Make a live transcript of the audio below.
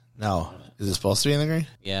No. Is it supposed to be in the green?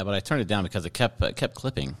 Yeah, but I turned it down because it kept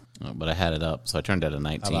clipping. But I had it up, so I turned it to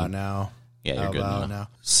 19. How about now? Yeah, you're good now.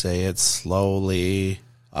 Say it slowly.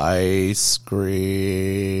 Ice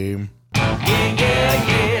cream. Yeah, yeah,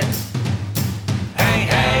 yeah. Hey,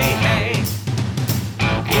 hey, hey.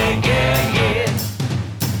 Yeah, yeah, yeah.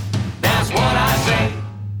 That's what I say.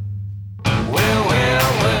 Well,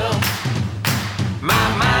 well, well.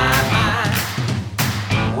 My, my, my.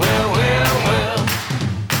 Well, well, well.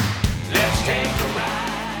 Let's take a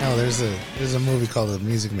ride. No, there's a movie called The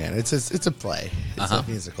Music Man. It's a play. It's a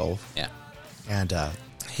musical. Yeah. And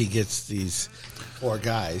he gets these four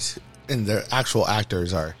guys, and their actual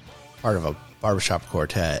actors are part of a barbershop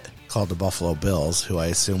quartet called the Buffalo Bills, who I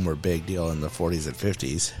assume were a big deal in the 40s and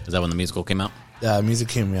 50s. Is that when the musical came out? Music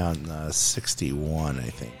came out in 61, I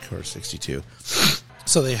think, or 62.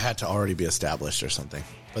 So they had to already be established or something.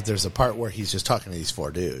 But there's a part where he's just talking to these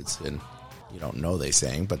four dudes, and you don't know they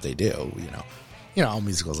sing, but they do, You know how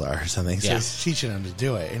musicals are or something. So he's teaching them to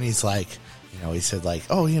do it. And he's like, he said like,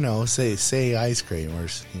 oh, say ice cream, or,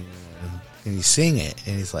 and you sing it.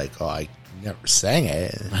 And he's like, oh, I never sang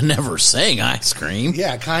it. I never sang ice cream.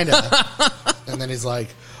 Yeah, kind of. And then he's like,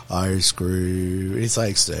 ice cream. He's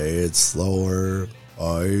like, say it slower.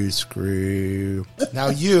 Ice cream. Now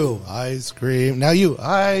you, ice cream. Now you,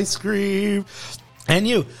 ice cream. And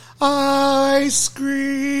you, ice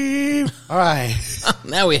cream. All right.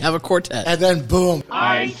 Now we have a quartet. And then boom.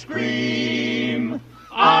 Ice cream.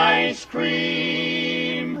 Ice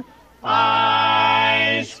cream.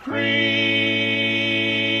 Ice cream.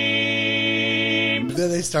 Then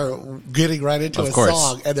they start getting right into a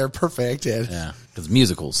song, and they're perfect. Yeah, because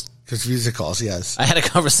musicals. Because musicals, yes. I had a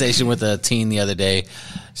conversation with a teen the other day.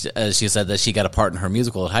 She said that she got a part in her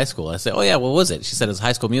musical at high school. I said, oh, yeah, what was it? She said it was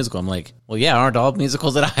High School Musical. I'm like, well, yeah, aren't all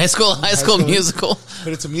musicals at high school? High School Musical.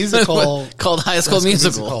 But it's a musical. Called High School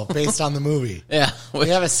Musical. Based on the movie. Yeah. We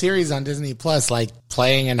have a series on Disney Plus, like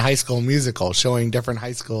playing in High School Musical, showing different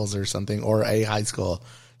high schools or something, or a high school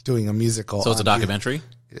doing a musical. So it's a documentary?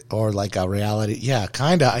 Or like a reality. Yeah,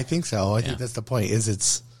 kind of. I think so. I think that's the point.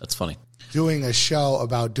 That's funny. Doing a show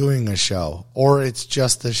about doing a show, or it's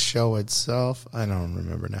just the show itself. I don't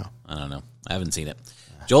remember now. I don't know. I haven't seen it.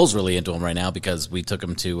 Joel's really into him right now because we took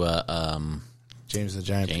him to James and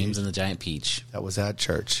the Giant Peach. That was at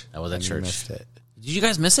church. That was at church. You missed it. Did you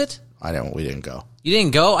guys miss it? We didn't go. You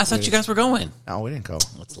didn't go? I thought you guys were going. No, we didn't go.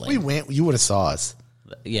 That's lame. We went. You would have saw us.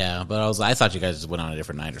 Yeah, but I thought you guys went on a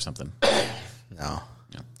different night or something. No.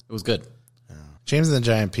 Yeah, it was good. James and the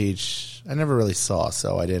Giant Peach, I never really saw,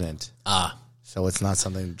 so I didn't. So it's not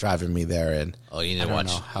something driving me there. And you need to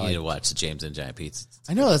watch. You need to watch the James and the Giant Peach.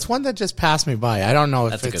 I know that's one that just passed me by. I don't know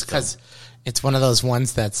if it's because it's one of those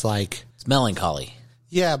ones that's like it's melancholy.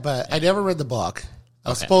 Yeah, but I never read the book. I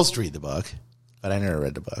was supposed to read the book, but I never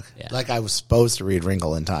read the book. Yeah. Like I was supposed to read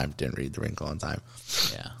Wrinkle in Time, didn't read the Wrinkle in Time.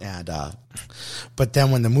 Yeah. And but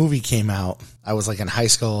then when the movie came out, I was like in high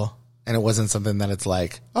school. And it wasn't something that it's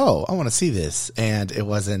like, oh, I want to see this. And it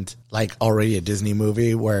wasn't like already a Disney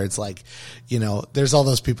movie where it's like, there's all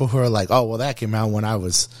those people who are like, oh, well, that came out when I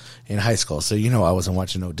was in high school. So, I wasn't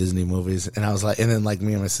watching no Disney movies. And I was like, and then like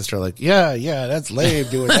me and my sister are like, yeah, that's lame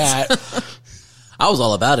doing that. I was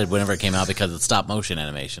all about it whenever it came out because it's stop motion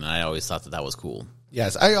animation. And I always thought that was cool.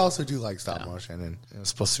 Yes, I also do like stop motion. And it was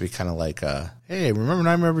supposed to be kind of like, hey, remember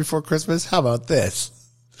Nightmare Before Christmas? How about this?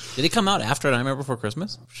 Did it come out after Nightmare Before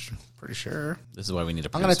Christmas? Pretty sure. This is why we need to.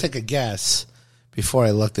 I'm going to take a guess before I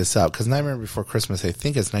look this up because Nightmare Before Christmas, I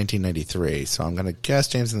think it's 1993. So I'm going to guess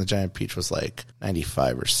James and the Giant Peach was like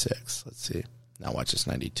 95 or 6. Let's see. Now watch this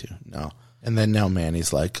 92. No. And then now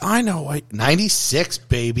Manny's like, I know, 96,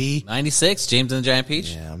 baby. 96, James and the Giant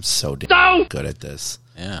Peach? Yeah, I'm so damn good at this.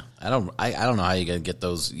 Yeah. I don't know how you're going to get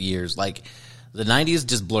those years. Like, the 90s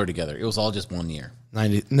just blur together. It was all just 1 year.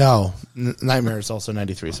 Nightmare is also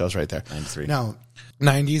 93, so I was right there. 93. No,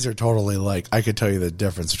 90s are totally like, I could tell you the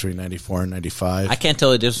difference between 94 and 95. I can't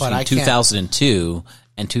tell the difference between 2002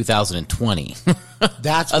 and 2020.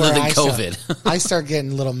 That's other where than COVID. I start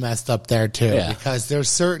getting a little messed up there too, because there's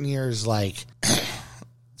certain years like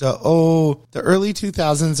the early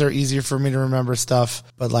 2000s are easier for me to remember stuff,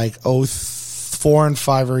 but like 4 and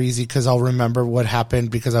 5 are easy because I'll remember what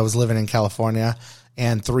happened because I was living in California.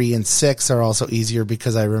 And 3 and 6 are also easier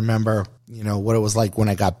because I remember, what it was like when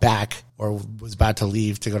I got back or was about to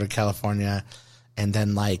leave to go to California. And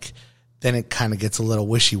then then it kind of gets a little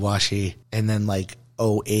wishy-washy. And then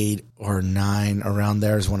 08 or 9 around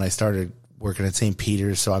there is when I started working at St.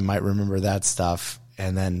 Peter's. So I might remember that stuff.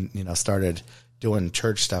 And then, started doing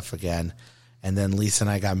church stuff again. And then Lisa and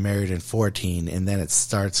I got married in 14. And then it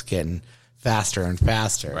starts getting faster and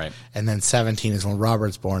faster. Right. And then 17 is when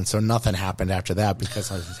Robert's born, so nothing happened after that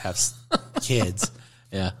because I have kids.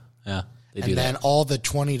 Yeah. They do And then that. all the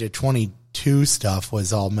 20 to 22 stuff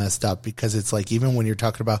was all messed up because it's like, even when you're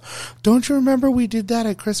talking about, don't you remember we did that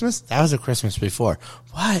at Christmas? That was a Christmas before.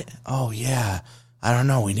 What? Oh, yeah. I don't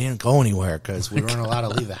know. We didn't go anywhere because we weren't allowed to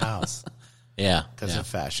leave the house Yeah. because of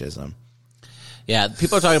fascism. Yeah,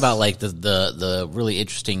 people are talking about like the really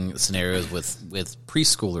interesting scenarios with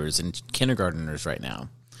preschoolers and kindergartners right now.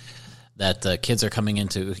 That kids are coming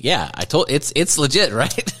into. Yeah, it's legit,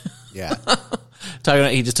 right? Yeah. Talking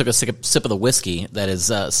about, he just took a sip of the whiskey that is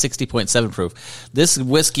 60.7 proof. This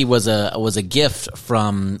whiskey was a gift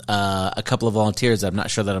from a couple of volunteers. I'm not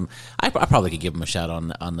sure that I probably could give them a shout on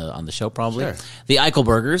the show probably. Sure. The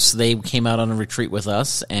Eichelbergers, they came out on a retreat with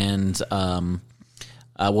us and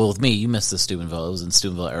well, with me, you missed the Steubenville. It was in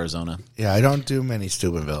Steubenville, Arizona. Yeah, I don't do many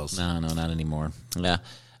Steubenvilles. No, not anymore. Yeah.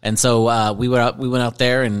 And so we went out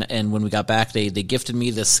there, and when we got back, they gifted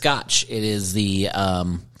me this scotch. It is the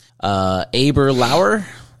Aberlour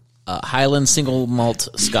Highland Single Malt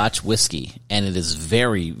Scotch Whiskey, and it is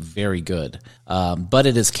very, very good. But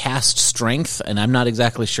it is cast strength, and I'm not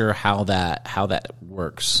exactly sure how that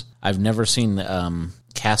works. I've never seen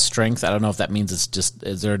cast strength. I don't know if that means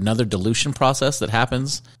is there another dilution process that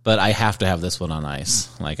happens? But I have to have this one on ice.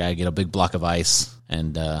 Like I get a big block of ice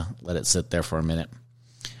and let it sit there for a minute.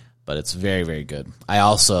 But it's very, very good. I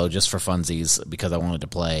also, just for funsies, because I wanted to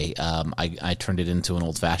play, I turned it into an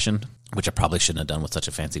old fashioned, which I probably shouldn't have done with such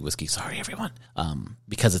a fancy whiskey. Sorry, everyone.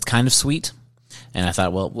 Because it's kind of sweet. And I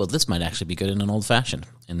thought, well, this might actually be good in an old fashioned.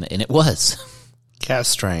 And it was.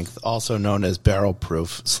 Cast strength, also known as barrel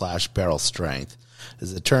proof / barrel strength,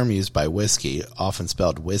 is a term used by whiskey, often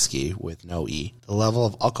spelled whiskey with no E. The level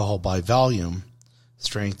of alcohol by volume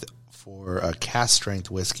strength for a cast strength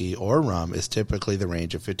whiskey or rum is typically the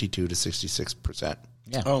range of 52 to 66%.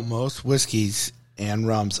 Yeah. Oh, most whiskeys and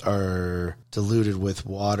rums are diluted with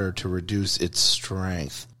water to reduce its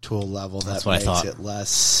strength to a level that what I makes thought. it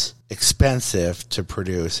less expensive to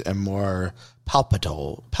produce and more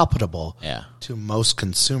palpable Yeah. to most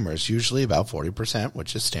consumers, usually about 40%,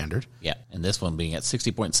 which is standard. Yeah, and this one being at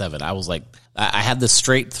 60.7, I was like, I had this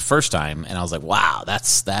straight the first time, and I was like, wow, that's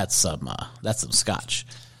some scotch.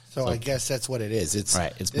 So I guess that's what it is. It's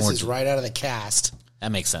Right, it's this more is right out of the cast,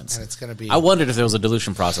 That makes sense. and it's going to be I wondered if there was a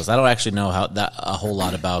dilution process. I don't actually know a whole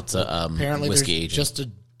lot about apparently whiskey there's aging. just a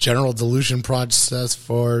general dilution process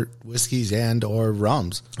for whiskeys and or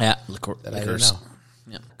rums. Yeah, I didn't liquors. know.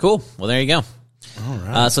 Yeah. Cool. Well, there you go. All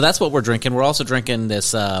right. So that's what we're drinking. We're also drinking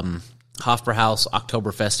this Hofbrauhaus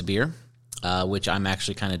Oktoberfest beer, which I'm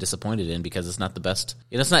actually kind of disappointed in because it's not the best.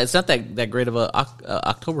 It's not that great of a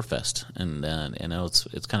Oktoberfest, and I know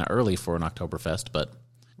it's kind of early for an Oktoberfest, but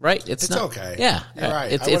right, it's not okay. Yeah, You're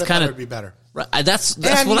right. It's I would've kind thought of it'd be better. Right, that's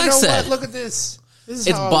And what you I know said. What? Look at this. This is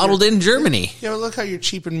It's how bottled in Germany. Yeah, but look how you're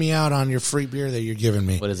cheaping me out on your free beer that you're giving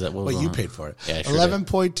me. What is it? What was Well, you on? paid for it. Yeah, I sure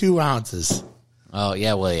 11.2 ounces. Oh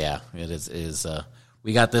yeah, well yeah, it is.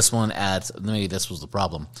 We got this one at maybe this was the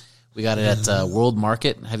problem. We got it at World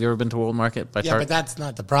Market. Have you ever been to World Market by Yeah, Tart? but that's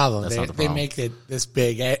not the problem. That's They not the problem. make it this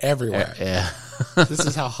big everywhere. Yeah, This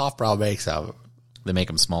is how Hofbrau makes them. they make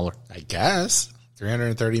them smaller. I guess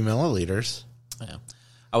 330 milliliters. Yeah,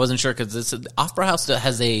 I wasn't sure because Hofbrauhaus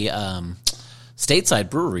has a stateside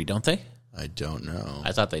brewery, don't they? I don't know.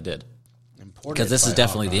 I thought they did Imported because this by is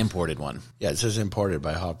definitely the Hofbrau. imported one. Yeah, it says imported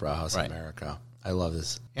by Hofbrauhaus Right. America. I love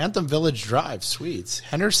this. Anthem Village Drive Suites,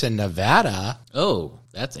 Henderson, Nevada. Oh,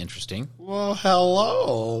 that's interesting. Well,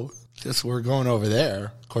 hello. Guess we're going over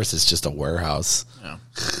there. Of course, it's just a warehouse. Yeah.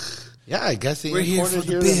 Yeah, I guess they We're here imported for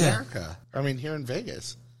the here in beer. America. I mean, here in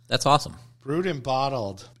Vegas. That's awesome. Brewed and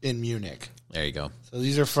bottled in Munich. There you go. So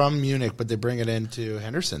these are from Munich, but they bring it into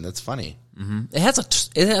Henderson. That's funny. It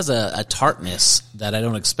has a tartness that I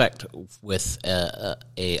don't expect with a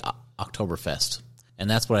Oktoberfest, and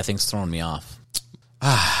that's what I think's throwing me off.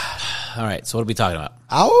 All right, so what are we talking about?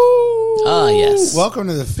 Oh, yes. Welcome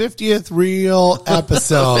to the 50th real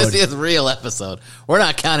episode. 50th real episode. We're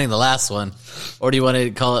not counting the last one, or do you want to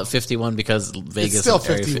call it 51 because Vegas still is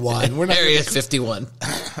area 51. We're not area gonna- 51.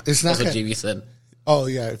 It's not. That's what GB said. Oh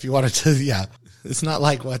yeah, if you wanted to, yeah. It's not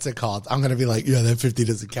like what's it called? I'm gonna be like, yeah, that 50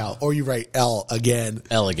 doesn't count. Or you write L again.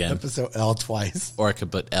 L again, Episode L twice. or I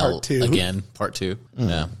could put L Part two. again. Part 2.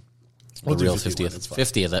 Yeah. We'll The do real 51, 50th, it's fine.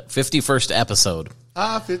 51st episode.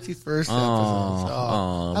 51st episode.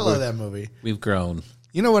 Oh, I love that movie. We've grown.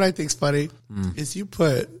 You know what I think's funny Hmm. is you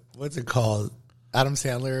put what's it called? Adam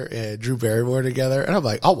Sandler and Drew Barrymore together, and I'm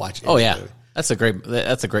like, I'll watch it. Oh yeah, That's a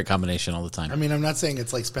great combination all the time. I mean, I'm not saying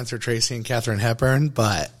it's like Spencer Tracy and Katharine Hepburn,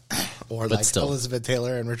 or like still. Elizabeth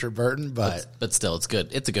Taylor and Richard Burton, but still, it's good.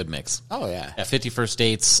 It's a good mix. oh yeah. 50 First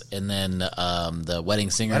Dates, and then the Wedding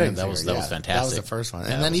Singer. That was fantastic. That was the first one,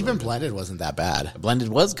 Yeah, and then that was even really good. Blended wasn't that bad. Blended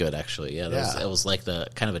was good, actually. Yeah, Yeah. it was like the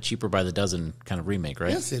kind of a Cheaper by the Dozen kind of remake,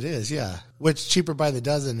 right? Yes, it is. Yeah, which Cheaper by the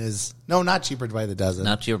Dozen is not Cheaper by the Dozen.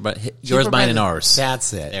 Not Cheaper, but Cheaper Yours, by Mine, and the- Ours.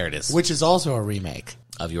 That's it. There it is. Which is also a remake.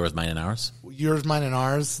 Of Yours, Mine, and Ours. Yours, Mine, and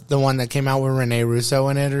Ours, the one that came out with Rene Russo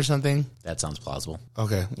in it or something. That sounds plausible.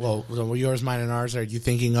 Okay, well, Yours, Mine, and Ours, are you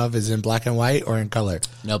thinking of is in black and white or in color?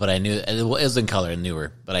 No, but I knew it was in color and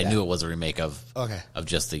newer, but I knew it was a remake of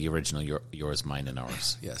just the original Yours, Mine, and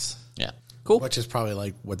Ours. Yes. Yeah. Cool. Which is probably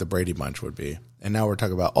like what the Brady Bunch would be. And now we're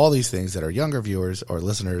talking about all these things that our younger viewers or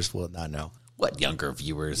listeners will not know. What younger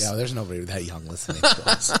viewers? Yeah, there's nobody that young listening to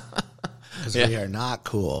us. Because we are not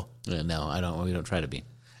cool. Yeah, no, we don't try to be.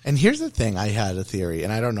 And here's the thing, I had a theory,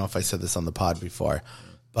 and I don't know if I said this on the pod before,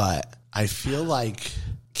 but I feel like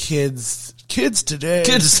kids today,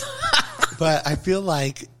 but I feel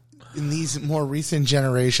like in these more recent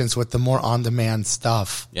generations with the more on-demand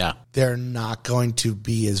stuff, Yeah. they're not going to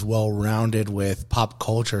be as well-rounded with pop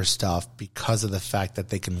culture stuff because of the fact that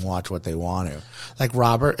they can watch what they want to. Like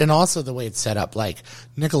Robert, and also the way it's set up, like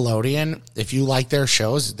Nickelodeon, if you like their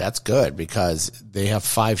shows, that's good because they have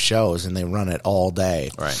 5 shows and they run it all day.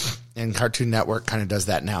 Right. And Cartoon Network kind of does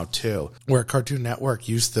that now too, where Cartoon Network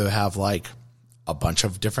used to have like a bunch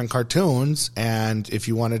of different cartoons, and if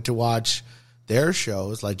you wanted to watch their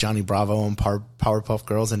shows like Johnny Bravo and Powerpuff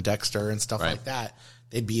Girls and Dexter and stuff Right. like that,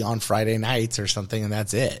 they'd be on Friday nights or something, and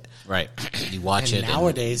that's it. Right. You watch And it.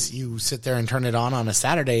 nowadays, you sit there and turn it on a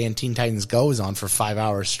Saturday, and Teen Titans Go is on for 5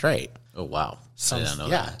 hours straight. Oh, wow. I didn't know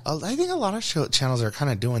Yeah, that. I think a lot of channels are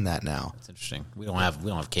kind of doing that now. It's interesting. We don't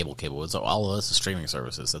have cable. It's all of us is streaming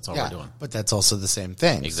services. That's all we're doing. But that's also the same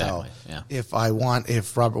thing. Exactly, So yeah. if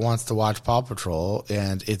Robert wants to watch Paw Patrol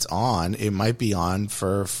and it's on, it might be on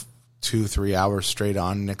for 2-3 hours straight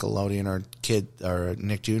on Nickelodeon or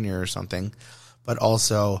Nick Jr. or something. But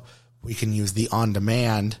also we can use the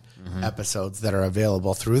on-demand episodes that are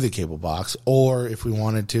available through the cable box, or if we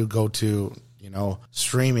wanted to go to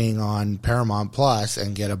streaming on Paramount Plus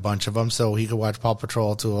and get a bunch of them so he could watch Paw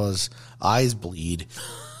Patrol till his eyes bleed.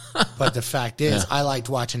 But the fact is, I liked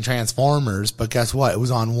watching Transformers, but guess what? It was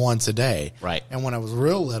on once a day. Right. And when I was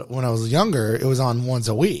when I was younger, it was on once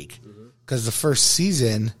a week. Because the first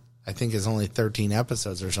season, I think, is only 13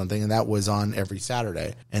 episodes or something, and that was on every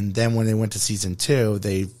Saturday. And then when they went to season 2,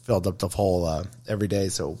 they filled up the whole every day,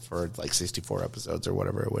 so for like 64 episodes or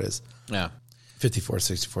whatever it was. Yeah. 54,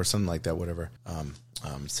 64, something like that, whatever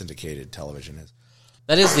syndicated television is.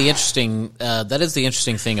 That is the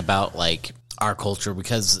interesting thing about like our culture,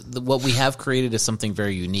 because what we have created is something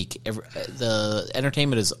very unique. The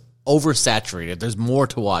entertainment is oversaturated. There's more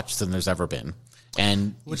to watch than there's ever been.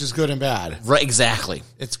 And Which is good and bad. right, exactly.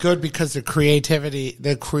 It's good because the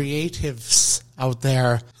creatives out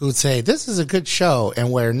there who would say, this is a good show,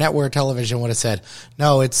 and where network television would have said,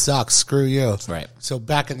 no, it sucks, screw you. Right. So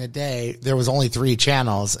back in the day, there was only 3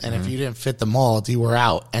 channels, and if you didn't fit the mold, you were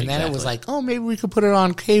out. And then it was like, oh, maybe we could put it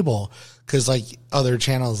on cable, because like other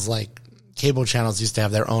channels, like cable channels used to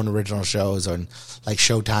have their own original shows, and like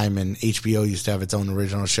Showtime and HBO used to have its own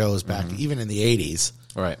original shows back even in the 80s.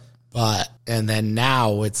 Right. And then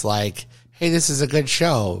now it's like, hey, this is a good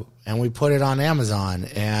show, and we put it on Amazon,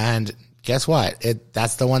 and guess what?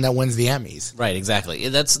 That's the one that wins the Emmys. Right, exactly.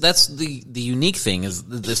 That's the unique thing is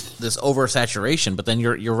this oversaturation. But then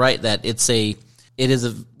you're right that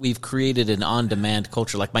we've created an on-demand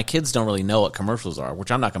culture. Like my kids don't really know what commercials are,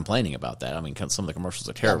 which I'm not complaining about that. I mean, some of the commercials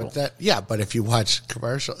are terrible. But if you watch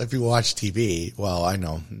TV, well, I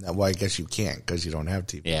know. Well, I guess you can't because you don't have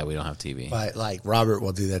TV. Yeah, we don't have TV. But like Robert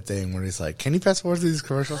will do that thing where he's like, "Can you fast forward through these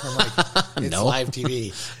commercials?" I'm like, "It's No. live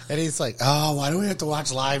TV," and he's like, "Oh, why do we have to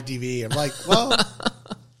watch live TV?" I'm like, "Well,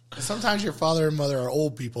 sometimes your father and mother are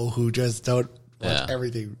old people who just don't watch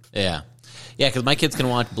everything." Yeah, because my kids can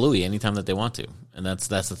watch Bluey anytime that they want to, and that's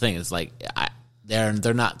the thing. It's like they're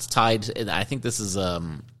not tied. And I think this is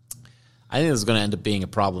going to end up being a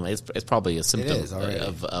problem. It's probably a symptom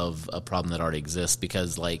of a problem that already exists,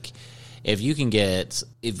 because like if you can get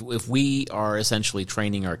if we are essentially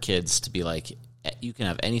training our kids to be like, you can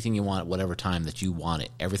have anything you want at whatever time that you want it.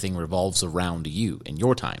 Everything revolves around you and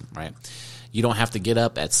your time, right? You don't have to get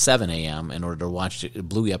up at 7 a.m. in order to watch a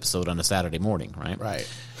Bluey episode on a Saturday morning, right? Right.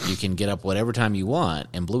 You can get up whatever time you want,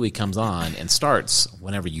 and Bluey comes on and starts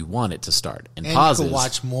whenever you want it to start, and pauses. You can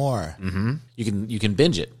watch more. Mm-hmm. You can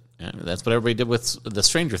binge it. Yeah, that's what everybody did with the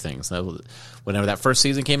Stranger Things. Whenever that first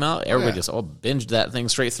season came out, everybody just binged that thing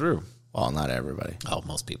straight through. Well, not everybody. Oh,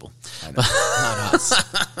 most people. I know. Not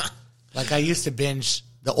us. Like I used to binge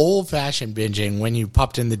the old-fashioned binging when you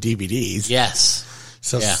popped in the DVDs. Yes.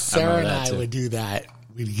 So Yeah, Sarah and I too. would do that.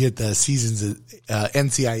 We'd get the seasons of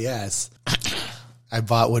NCIS.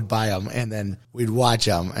 Would buy them, and then we'd watch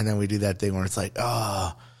them, and then we do that thing where it's like,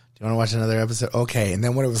 oh, do you want to watch another episode? Okay. And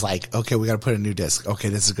then when it was like, okay, we got to put a new disc. Okay,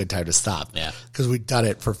 this is a good time to stop. Yeah. Because we'd done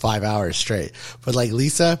it for 5 hours straight. But like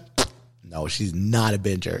Lisa, no, she's not a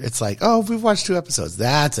binger. It's like, oh, if we've watched 2 episodes,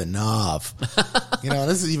 that's enough.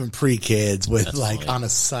 This is even pre-kids with That's like funny. on a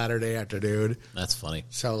Saturday afternoon. That's funny.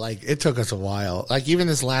 So like it took us a while. Like even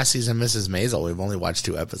this last season, Mrs. Maisel, we've only watched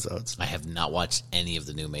 2 episodes. I have not watched any of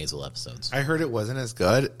the new Maisel episodes. I heard it wasn't as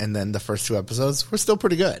good, and then the first 2 episodes were still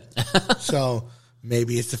pretty good. So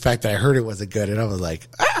maybe it's the fact that I heard it wasn't good, and I was like,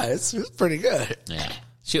 it's pretty good. Yeah.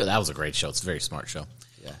 That was a great show. It's a very smart show.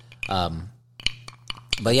 Yeah.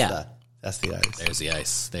 But yeah, That's the ice. there's the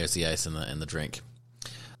ice. There's the ice in the drink.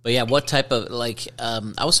 But yeah, what type of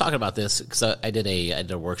I was talking about this because I did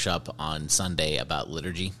a workshop on Sunday about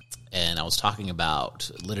liturgy, and I was talking about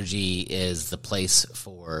liturgy is the place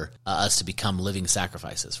for us to become living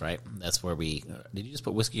sacrifices, right? That's where we. Did you just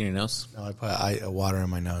put whiskey in your nose? No, I put water in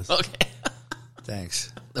my nose. Okay,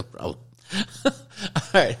 Thanks. no problem. All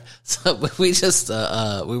right, so we just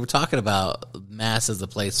we were talking about Mass as the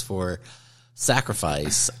place for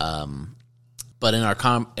sacrifice. But in our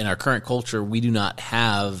current culture, we do not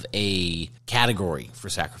have a category for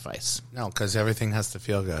sacrifice. No, because everything has to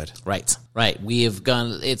feel good. Right. We have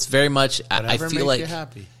gone. It's very much. I Whatever feel makes like. you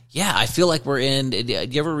happy. Yeah, I feel like we're in. Do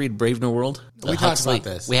you ever read Brave New World? We talked about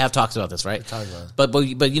this. We have talked about this, right? talked about it. But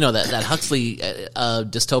that Huxley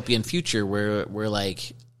dystopian future where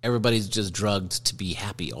like everybody's just drugged to be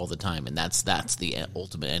happy all the time, and that's the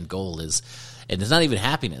ultimate end goal is, and it's not even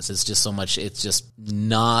happiness. It's just so much. It's just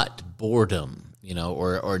not boredom.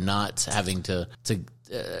 Or not having to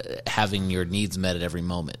having your needs met at every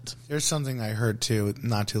moment. There's something I heard too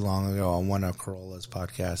not too long ago on one of Carolla's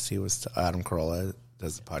podcasts. He was Adam Carolla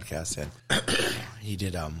does the podcast, and he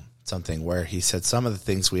did something where he said some of the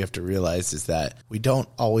things we have to realize is that we don't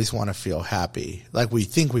always want to feel happy. Like we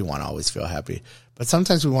think we want to always feel happy, but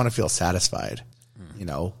sometimes we want to feel satisfied.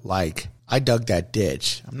 Like I dug that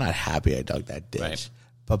ditch. I'm not happy I dug that ditch. Right.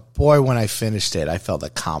 But boy, when I finished it, I felt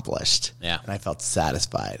accomplished. Yeah. And I felt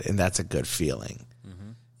satisfied, and that's a good feeling.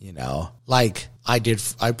 Like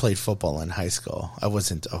I played football in high school. I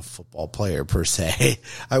wasn't a football player per se.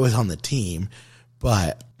 I was on the team,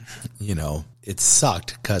 but it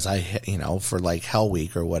sucked because for like Hell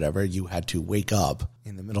Week or whatever, you had to wake up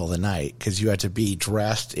in the middle of the night because you had to be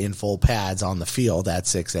dressed in full pads on the field at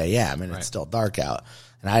 6 a.m. and Right. it's still dark out.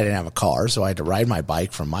 And I didn't have a car, so I had to ride my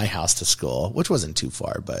bike from my house to school, which wasn't too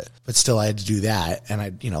far, but still I had to do that. And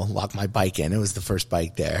I, lock my bike in. It was the first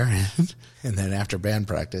bike there. And then after band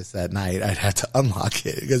practice that night, I'd have to unlock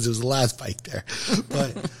it because it was the last bike there.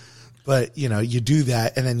 But you do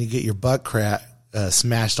that, and then you get your butt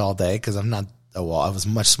smashed all day because I was a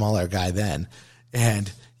much smaller guy then.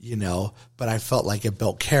 And, but I felt like it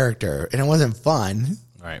built character, and it wasn't fun,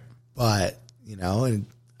 Right. but, and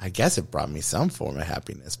I guess it brought me some form of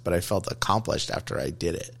happiness, but I felt accomplished after I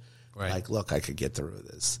did it. Right. Like, look, I could get through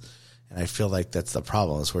this. And I feel like that's the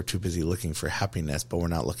problem is we're too busy looking for happiness, but we're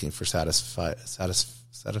not looking for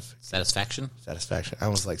Satisfaction. satisfaction. I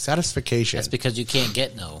was like, satisfaction. That's because you can't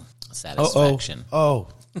get no satisfaction. Oh.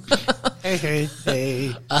 Hey.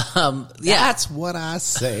 Yeah. That's what I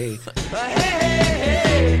say.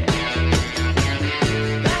 Hey,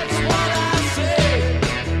 that's what I say.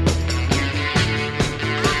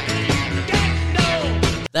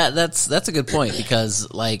 That's a good point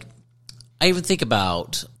because like I even think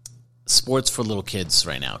about sports for little kids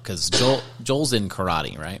right now because Joel's in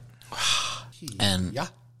karate, right? And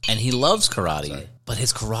he loves karate, but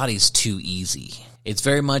his karate's too easy. It's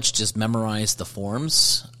very much just memorize the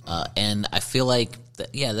forms, and I feel like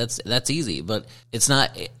that's easy, but it's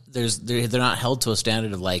not. They're not held to a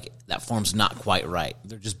standard of like that form's not quite right.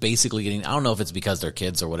 They're just basically getting. I don't know if it's because they're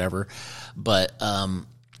kids or whatever, but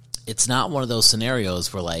it's not one of those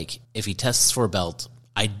scenarios where like if he tests for a belt,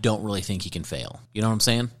 I don't really think he can fail. You know what I'm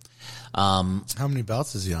saying? How many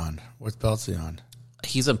belts is he on? What belts is he on?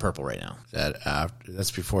 He's in purple right now. That's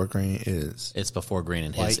before green is It's before green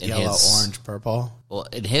in his white, yellow, orange, purple. Well,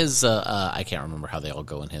 in his, I can't remember how they all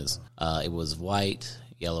go in his. It was white,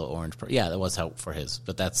 yellow, orange. Yeah, that was how for his.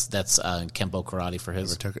 But that's Kempo karate for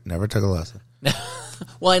his. Never took a lesson.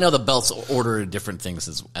 Well, I know the belts order different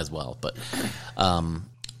things as well, but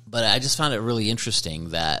I just found it really interesting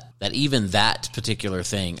that even that particular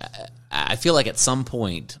thing, I feel like at some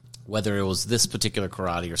point whether it was this particular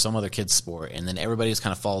karate or some other kid's sport, and then everybody just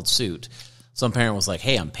kind of followed suit. Some parent was like,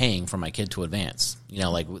 "Hey, I'm paying for my kid to advance."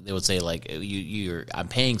 Like they would say, like, I'm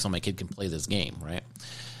paying so my kid can play this game, right?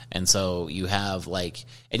 And so you have like,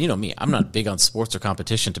 and me, I'm not big on sports or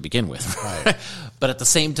competition to begin with, right? But at the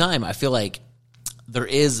same time, I feel like there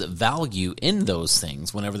is value in those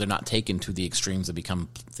things whenever they're not taken to the extremes that become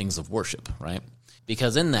things of worship, right?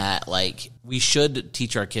 Because in that, like, we should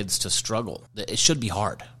teach our kids to struggle. It should be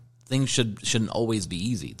hard. Things shouldn't always be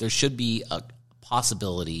easy. There should be a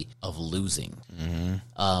possibility of losing.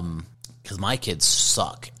 Because my kids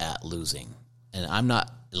suck at losing, and I'm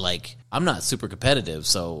not super competitive,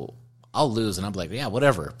 so I'll lose, and I'm like, yeah,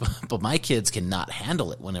 whatever. But my kids cannot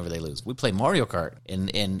handle it whenever they lose. We play Mario Kart,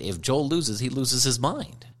 and if Joel loses, he loses his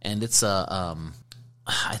mind, and it's I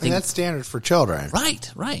think And that's standard for children.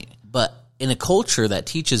 right. But in a culture that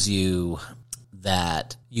teaches you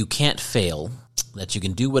that you can't fail, that you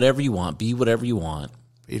can do whatever you want, be whatever you want,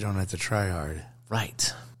 You don't have to try hard.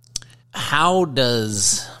 right? How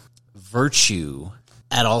does virtue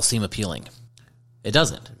at all seem appealing? It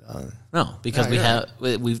doesn't. No, because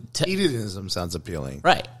we've Hedonism sounds appealing.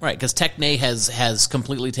 right, because Techne has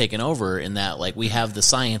completely taken over in that, like, we have the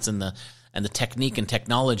science and the technique and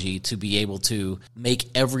technology to be able to make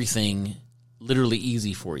everything literally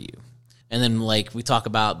easy for you. And then, like, we talk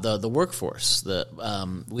about the workforce.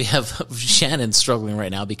 We have Shannon struggling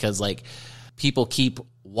right now because, like, people keep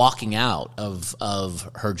walking out of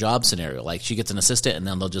her job scenario. Like, she gets an assistant, and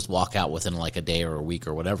then they'll just walk out within like a day or a week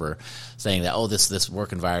or whatever, saying that, this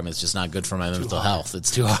work environment is just not good for my mental health.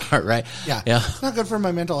 It's too hard, right? Yeah. It's not good for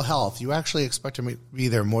my mental health. You actually expect to be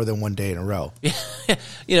there more than one day in a row.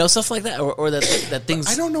 Stuff like that, or that things.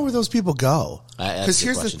 I don't know where those people go. Because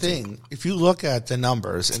here's the thing: if you look at the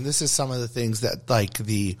numbers, and this is some of the things that, like,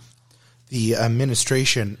 the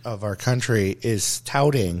administration of our country is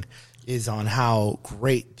touting, is on how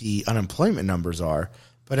great the unemployment numbers are.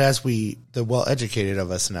 But as the well-educated of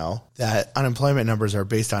us know, that unemployment numbers are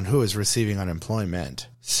based on who is receiving unemployment.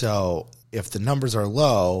 So if the numbers are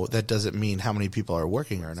low, that doesn't mean how many people are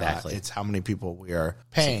working or not. It's how many people we are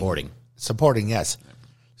paying. Supporting, yes.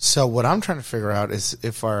 So what I'm trying to figure out is,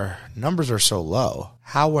 if our numbers are so low,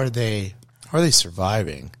 how are they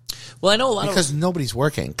surviving? Well, I know a lot because nobody's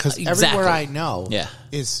working. Because everywhere I know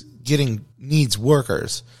is needs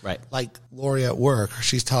workers. Right. Like Lori at work,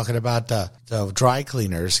 she's talking about the dry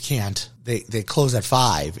cleaners can't. They close at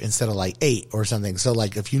 5 instead of like 8 or something. So,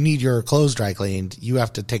 like, if you need your clothes dry cleaned, you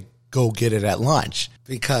have to go get it at lunch,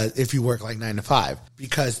 because if you work like 9 to 5,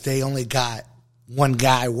 because they only got one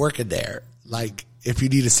guy working there. Like, if you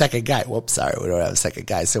need a second guy, whoops, sorry, we don't have a second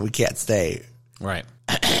guy, so we can't stay. Right.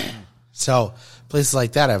 So places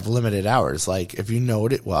like that have limited hours. Like, if you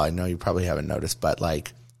noted, well, I know you probably haven't noticed, but,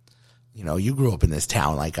 like, you grew up in this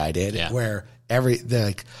town like I did, where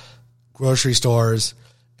the grocery stores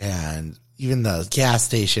and even the gas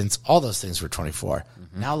stations, all those things were 24.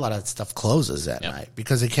 Mm-hmm. Now a lot of stuff closes at night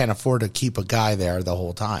because they can't afford to keep a guy there the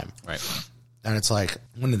whole time. Right. And it's like,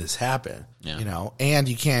 when did this happen? Yeah. And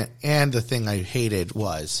you can't, and the thing I hated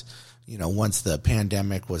was, once the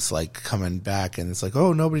pandemic was like coming back, and it's like,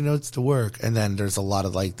 oh, nobody knows to work. And then there's a lot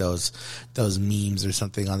of like those memes or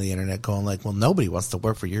something on the internet going like, well, nobody wants to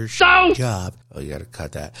work for your job. Oh, you got to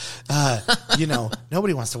cut that.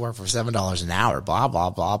 Nobody wants to work for $7 an hour, blah, blah,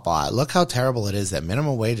 blah, blah. Look how terrible it is that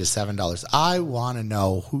minimum wage is $7. I want to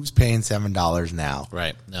know who's paying $7 now.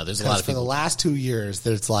 Right. No, there's a lot of people. For the last 2 years,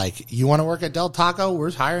 there's like, you want to work at Del Taco?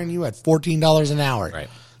 We're hiring you at $14 an hour. Right.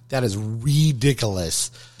 That is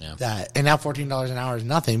ridiculous. Yeah. And now $14 an hour is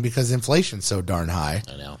nothing because inflation's so darn high.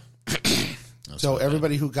 I know. So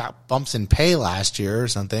everybody who got bumps in pay last year or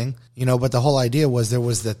something, but the whole idea was there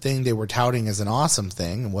was the thing they were touting as an awesome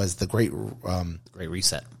thing was the great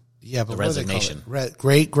reset. Yeah, but the resignation.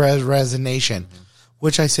 Great resignation. Mm-hmm.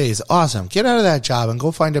 Which I say is awesome. Get out of that job and go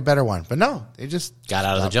find a better one. But no, they just got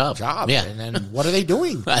out of the job. Yeah. And then what are they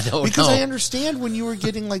doing? I don't know. Because I understand when you were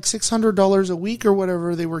getting like $600 a week or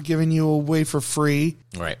whatever they were giving you away for free.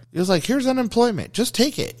 Right. It was like, here's unemployment. Just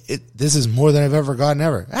take it. This is more than I've ever gotten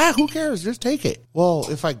ever. Who cares? Just take it. Well,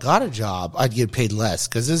 if I got a job, I'd get paid less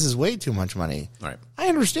because this is way too much money. Right. I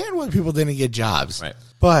understand why people didn't get jobs. Right.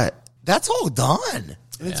 But that's all done.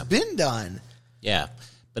 And it's been done. Yeah.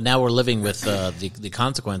 But now we're living with the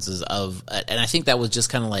consequences of, and I think that was just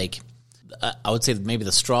kind of like, I would say maybe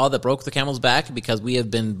the straw that broke the camel's back, because we have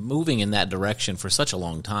been moving in that direction for such a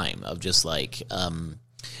long time of just like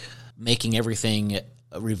making everything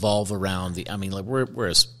revolve around we're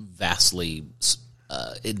a vastly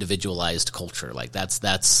individualized culture. Like that's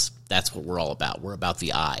what we're all about. We're about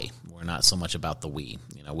the I. We're not so much about the we,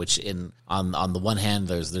 which on the one hand,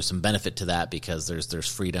 there's some benefit to that because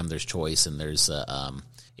there's freedom, there's choice, and there's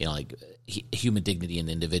like human dignity in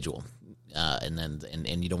the individual.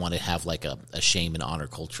 And you don't want to have like a shame and honor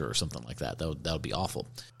culture or something like that. That would be awful.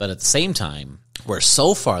 But at the same time, we're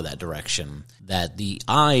so far that direction that the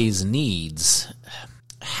I's needs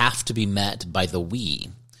have to be met by the we.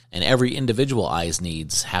 And every individual I's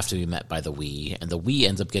needs have to be met by the we, and the we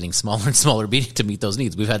ends up getting smaller and smaller to meet those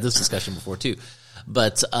needs. We've had this discussion before too,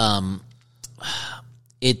 but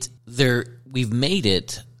we've made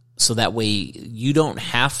it so that way you don't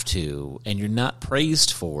have to, and you're not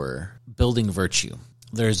praised for building virtue.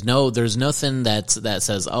 There's nothing that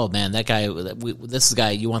says, oh man, that guy, this guy,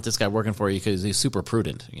 you want this guy working for you because he's super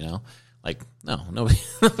prudent, Like, no,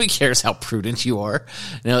 nobody cares how prudent you are.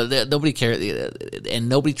 Nobody cares, and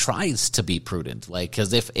nobody tries to be prudent. Like,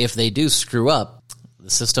 because if they do screw up,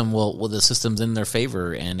 the system's in their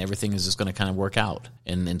favor, and everything is just going to kind of work out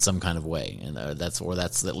in some kind of way. And that's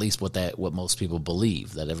at least what most people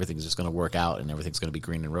believe, that everything's just going to work out and everything's going to be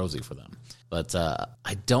green and rosy for them. But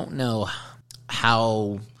I don't know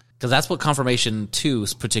how. Because that's what Confirmation 2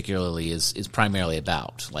 particularly is primarily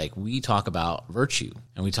about. Like, we talk about virtue,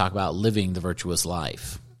 and we talk about living the virtuous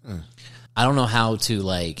life. I don't know how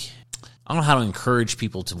to encourage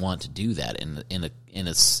people to want to do that in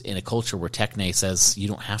a culture where Techne says you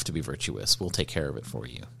don't have to be virtuous. We'll take care of it for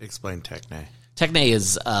you. Explain Techne. Techne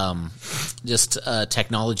is just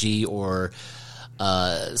technology or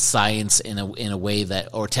science in a way that,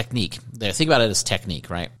 or technique. Think about it as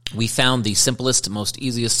technique, right? We found the simplest, most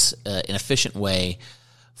easiest, and efficient way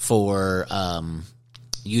for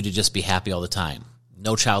you to just be happy all the time.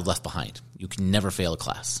 No child left behind. You can never fail a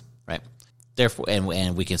class, right? Therefore,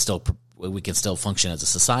 and we can still function as a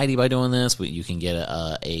society by doing this. You can get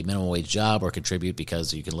a minimum wage job or contribute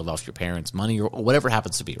because you can live off your parents' money or whatever it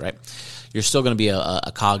happens to be, right? You're still going to be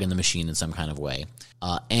a cog in the machine in some kind of way,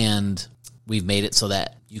 and we've made it so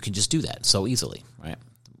that you can just do that so easily, right?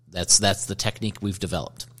 That's the technique we've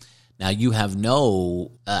developed. Now, you have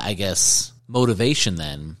no, motivation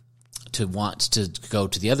then to want to go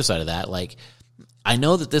to the other side of that. Like, I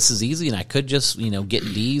know that this is easy and I could just, get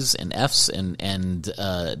D's and F's and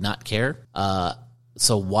not care.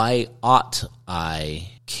 So why ought I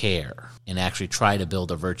care and actually try to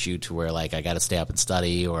build a virtue to where, like, I got to stay up and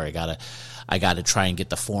study, or I got to try and get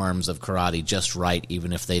the forms of karate just right,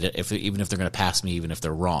 even if they're going to pass me, even if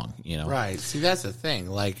they're wrong, Right. See, that's the thing.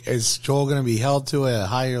 Like, is Joel going to be held to a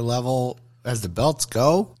higher level as the belts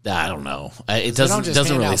go? I don't know. It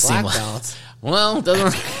doesn't really seem like. Belts. Well, it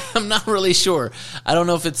doesn't. I'm not really sure. I don't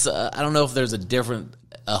know if it's. I don't know if there's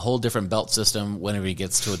a whole different belt system whenever he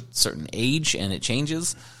gets to a certain age and it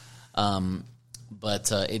changes.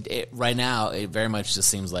 But right now it very much just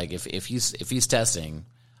seems like if he's testing,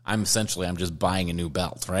 I'm just buying a new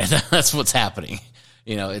belt, right? That's what's happening.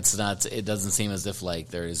 It's not. It doesn't seem as if like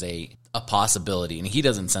there is a possibility, and he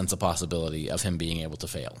doesn't sense a possibility of him being able to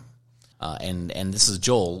fail. And this is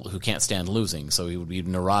Joel, who can't stand losing, so he would be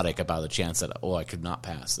neurotic about the chance that, I could not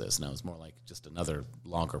pass this. No, it's more like just another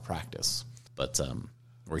longer practice, but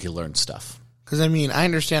where he learned stuff. Because, I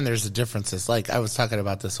understand there's the differences. Like, I was talking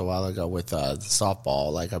about this a while ago with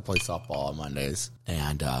softball. Like, I play softball on Mondays,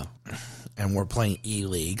 and we're playing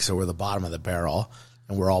E-League, so we're the bottom of the barrel,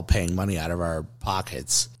 and we're all paying money out of our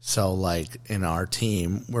pockets. So, like, in our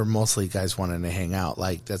team, we're mostly guys wanting to hang out.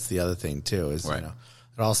 Like, that's the other thing, too, is, right.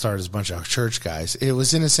 It all started as a bunch of church guys. It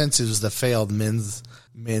was, in a sense, it was the failed men's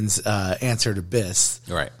answer to BIS.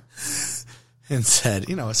 Right. And said,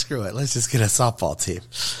 screw it. Let's just get a softball team.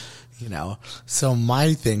 So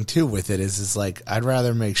my thing too with it is like, I'd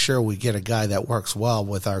rather make sure we get a guy that works well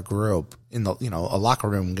with our group in the, a locker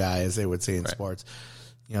room guy, as they would say in sports,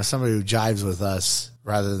 somebody who jives with us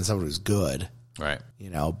rather than somebody who's good. Right.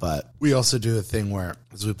 But we also do a thing where,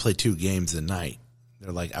 as we play 2 games a night,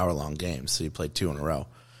 they're like hour-long games, so you play 2 in a row.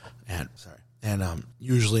 And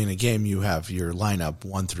usually in a game you have your lineup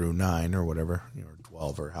 1 through 9 or whatever, or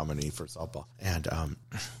 12 or how many for softball.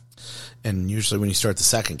 And usually when you start the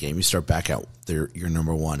second game, you start back at your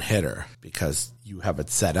number 1 hitter, because you have it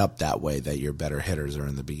set up that way that your better hitters are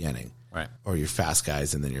in the beginning. Right. Or your fast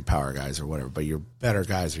guys and then your power guys or whatever. But your better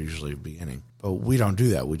guys are usually the beginning. But we don't do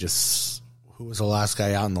that. We just, who was the last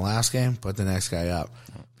guy out in the last game? Put the next guy up.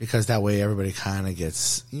 Because that way everybody kind of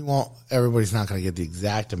gets, everybody's not going to get the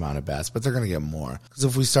exact amount of bats, but they're going to get more. Because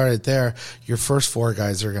if we started there, your first 4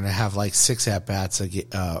 guys are going to have like 6 at-bats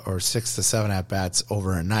or 6 to 7 at-bats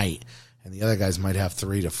over a night. And the other guys might have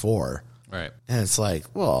 3 to 4. Right. And it's like,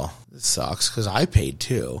 well, this sucks because I paid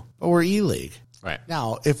too, but we're E-League. Right.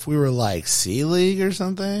 Now, if we were like C League or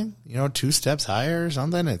something, 2 steps higher or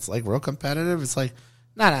something, it's like real competitive. It's like,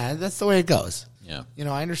 nah, that's the way it goes. Yeah.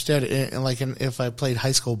 I understood it. If I played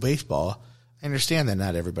high school baseball, I understand that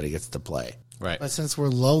not everybody gets to play. Right. But since we're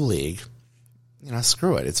low league,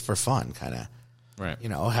 screw it. It's for fun, kind of. Right.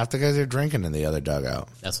 Half the guys are drinking in the other dugout.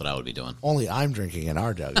 That's what I would be doing. Only I'm drinking in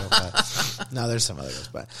our dugout. But no, there's some other guys,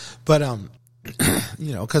 but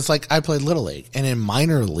because I played little league, and in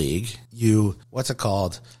minor league, what's it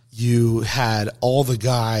called? You had all the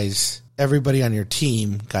guys, everybody on your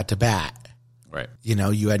team got to bat. Right.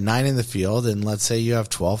 You had 9 in the field, and let's say you have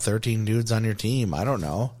 12, 13 dudes on your team. I don't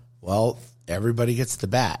know. Well, everybody gets to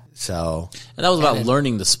bat. So, and that was about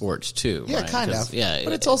learning the sport too. Yeah, right? kind of. Yeah,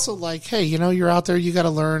 but it's also like, hey, you're out there, you got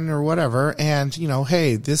to learn or whatever, and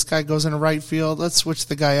hey, this guy goes into right field. Let's switch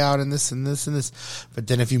the guy out and this and this and this. But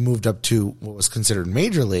then if you moved up to what was considered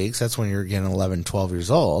major leagues, that's when you're getting 11, 12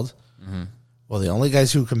 years old. Mm-hmm. Well, the only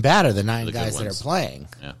guys who can bat are the 9 guys that are playing.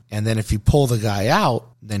 Yeah. And then if you pull the guy out,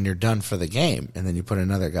 then you're done for the game, and then you put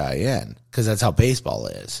another guy in, because that's how baseball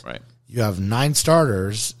is. Right. You have 9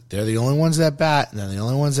 starters. They're the only ones that bat, and they're the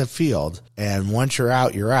only ones that field. And once you're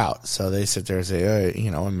out, you're out. So they sit there and say,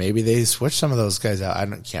 and maybe they switch some of those guys out.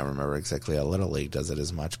 Can't remember exactly how Little League does it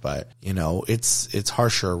as much, but, it's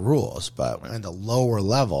harsher rules. But at the lower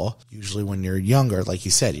level, usually when you're younger, like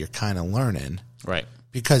you said, you're kind of learning. Right.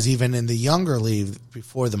 Because even in the younger league,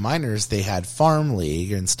 before the minors, they had farm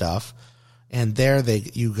league and stuff. And there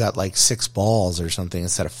you got like 6 balls or something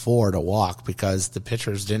instead of 4 to walk, because the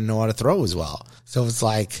pitchers didn't know how to throw as well. So it's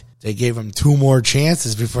like they gave him 2 more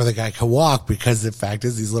chances before the guy could walk, because the fact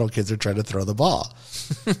is these little kids are trying to throw the ball.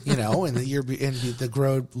 And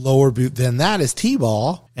the lower than that is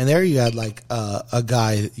T-ball. And there you had like a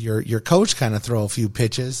guy, your coach kind of throw a few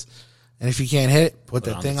pitches. And if you can't hit it, put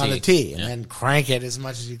that thing on the tee and then crank it as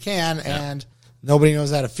much as you can. Yeah. And nobody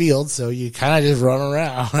knows how to field, so you kind of just run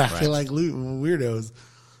around acting like weirdos.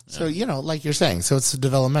 So, like you're saying, so it's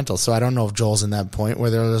developmental. So I don't know if Joel's in that point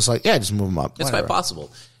where they're just like, yeah, just move him up. It's quite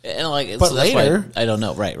possible. And but so later, I don't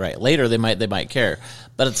know. Right. Later they might care.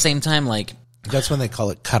 But at the same time, that's when they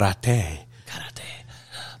call it karate.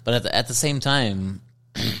 But at the same time,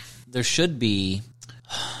 there should be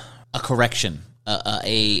a correction.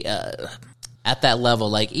 At that level,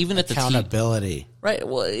 like even at the accountability, right?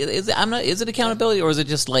 Well, is it accountability, or is it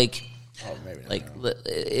just maybe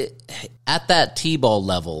at that T-ball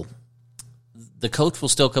level, the coach will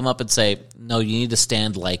still come up and say, "No, you need to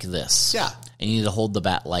stand like this, and you need to hold the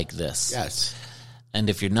bat like this, yes." And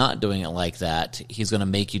if you're not doing it like that, he's going to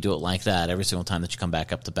make you do it like that every single time that you come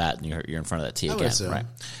back up the bat and you're in front of that tee again,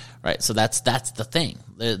 right? So that's the thing.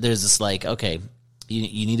 There's this okay.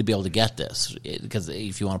 You need to be able to get this, because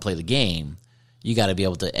if you want to play the game, you got to be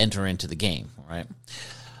able to enter into the game, right?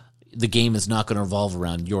 The game is not going to revolve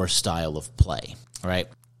around your style of play, right?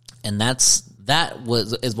 And is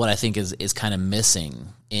what I think is kind of missing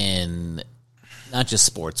in not just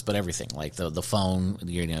sports, but everything, like the phone,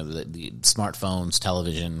 the smartphones,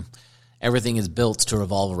 television. Everything is built to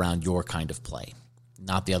revolve around your kind of play,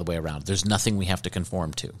 not the other way around. There's nothing we have to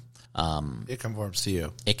conform to. It conforms to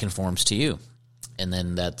you. It conforms to you. And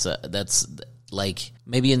then that's like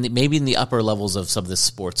maybe in the upper levels of some of this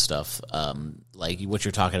sports stuff, like what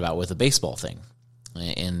you're talking about with the baseball thing,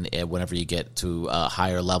 and whenever you get to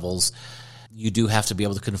higher levels, you do have to be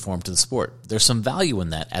able to conform to the sport. There's some value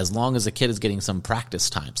in that, as long as the kid is getting some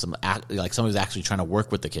practice time, like somebody's actually trying to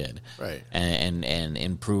work with the kid, right, and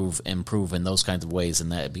improve in those kinds of ways,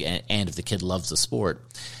 and if the kid loves the sport.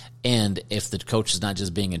 And if the coach is not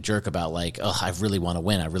just being a jerk about I really want to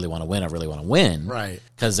win, right?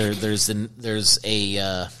 Because there's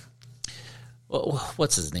a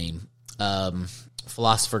what's his name,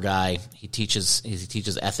 philosopher guy. He teaches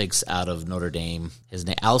ethics out of Notre Dame. His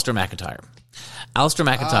name, Alistair McIntyre. Alistair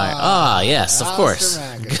McIntyre. Yes, of course.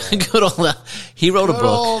 Good old. He wrote a book.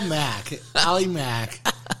 Old Mac, Ali Mac.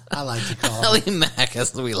 I like to call him Ali Mac,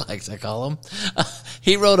 as we like to call him.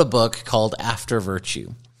 He wrote a book called After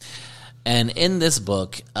Virtue. And in this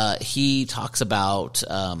book, he talks about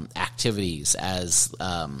activities as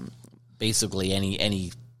basically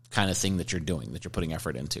any kind of thing that you're doing, that you're putting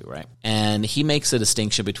effort into, right? And he makes a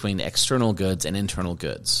distinction between external goods and internal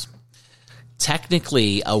goods.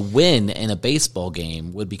 Technically, a win in a baseball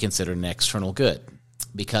game would be considered an external good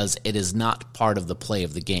because it is not part of the play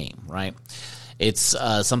of the game, right? It's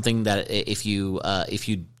something that if you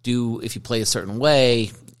play a certain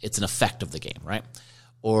way, it's an effect of the game, right?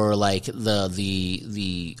 Or like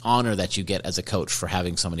the honor that you get as a coach for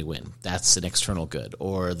having somebody win, that's an external good.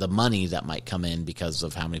 Or the money that might come in because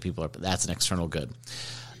of how many people are, that's an external good.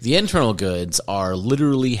 The internal goods are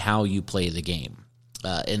literally how you play the game.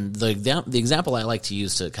 And the example I like to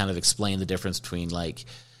use to kind of explain the difference between like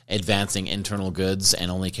advancing internal goods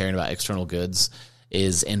and only caring about external goods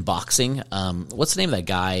is in boxing. What's the name of that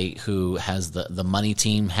guy who has the money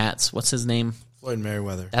team hats? What's his name? Floyd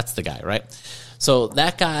Mayweather. That's the guy, right? So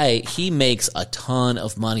that guy, he makes a ton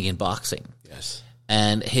of money in boxing. Yes.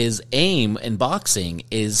 And his aim in boxing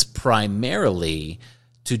is primarily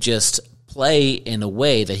to just play in a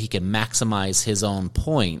way that he can maximize his own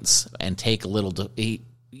points and take a little.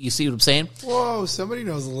 You see what I'm saying? Whoa, somebody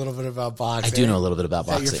knows a little bit about boxing. I do know a little bit about Is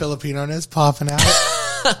that boxing. your Filipino-ness popping out?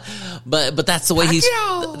 But that's the way he's.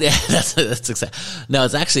 Pacquiao! Yeah, that's exactly. No,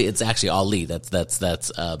 it's actually Ali. That's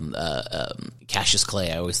Cassius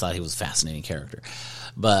Clay. I always thought he was a fascinating character,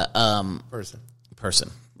 but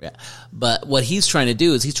person. Yeah. But what he's trying to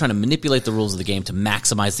do is he's trying to manipulate the rules of the game to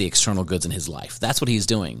maximize the external goods in his life. That's what he's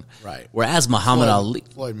doing. Right. Whereas Muhammad Ali.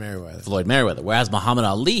 Floyd Mayweather. Floyd Mayweather. Whereas Muhammad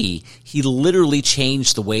Ali, he literally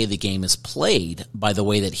changed the way the game is played by the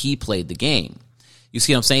way that he played the game. You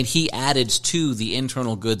see what I'm saying? He added to the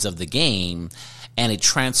internal goods of the game, and it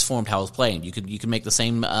transformed how it's played. You can make the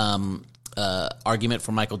same argument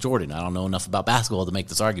for Michael Jordan. I don't know enough about basketball to make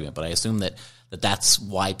this argument, but I assume that's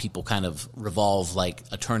why people kind of revolve like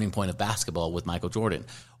a turning point of basketball with Michael Jordan.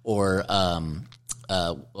 Or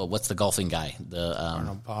what's the golfing guy?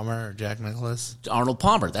 Arnold Palmer or Jack Nicklaus? Arnold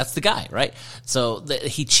Palmer. That's the guy, right? So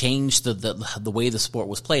he changed the way the sport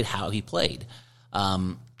was played, how he played.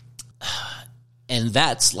 And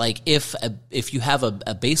that's like if you have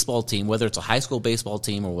a baseball team, whether it's a high school baseball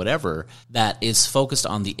team or whatever, that is focused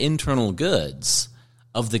on the internal goods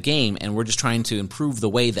of the game, and we're just trying to improve the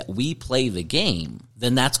way that we play the game,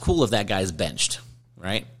 then that's cool if that guy's benched,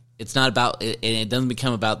 right? It's not about, and it doesn't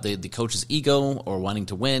become about the coach's ego or wanting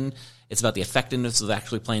to win. It's about the effectiveness of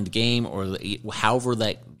actually playing the game, or however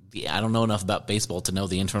that. I don't know enough about baseball to know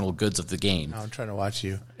the internal goods of the game. I'm trying to watch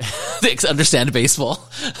you. To understand baseball,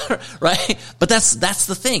 right? But that's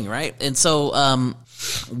the thing, right? And so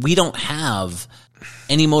we don't have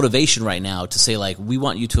any motivation right now to say, like, we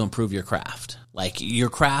want you to improve your craft. Like, your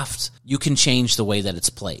craft, you can change the way that it's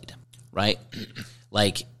played, right?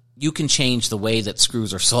 Like, you can change the way that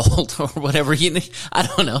screws are sold or whatever. I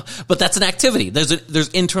don't know. But that's an activity. There's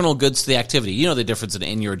internal goods to the activity. You know the difference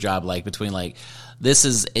in your job, like, between, like, this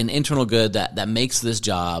is an internal good that makes this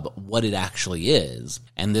job what it actually is,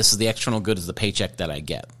 and this is the external good is the paycheck that I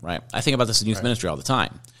get, right? I think about this in youth ministry all the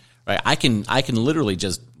time, right? I can literally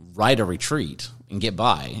just write a retreat and get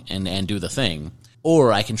by and do the thing,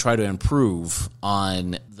 or I can try to improve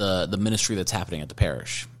on the ministry that's happening at the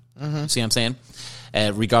parish. Mm-hmm. See what I'm saying?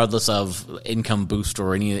 Regardless of income boost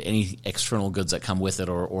or any external goods that come with it,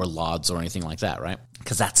 or lauds or anything like that, right?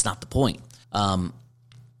 Because that's not the point.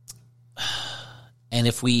 And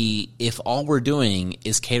if all we're doing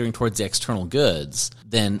is catering towards the external goods,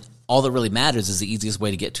 then all that really matters is the easiest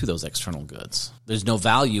way to get to those external goods. There's no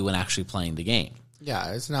value in actually playing the game.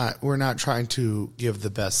 Yeah, we're not trying to give the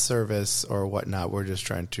best service or whatnot. We're just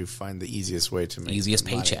trying to find the easiest way to make Easiest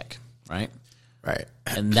money. paycheck, right? Right.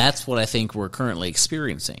 And that's what I think we're currently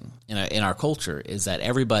experiencing in our culture, is that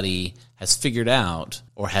everybody has figured out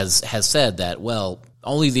or has said that, well,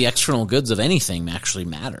 only the external goods of anything actually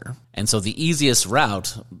matter. And so the easiest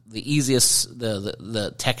route,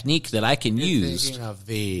 the technique that I can use. Thinking of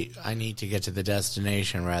I need to get to the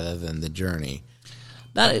destination rather than the journey.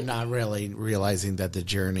 Not really realizing that the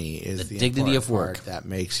journey is the dignity of work part that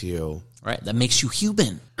makes you right. That makes you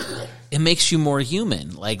human. It makes you more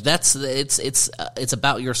human. Like it's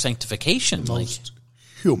about your sanctification. most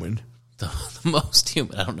human. The most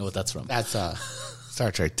human. I don't know what that's from. That's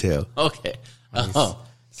Star Trek 2. Okay. Oh.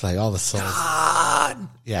 It's like all the souls. God.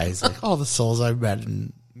 Yeah, he's like all the souls I've met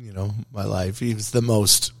in my life. He was the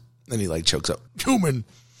most. Then he like chokes up. Human.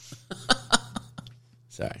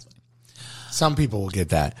 Sorry. Some people will get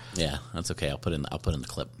that. Yeah, that's okay. I'll put in the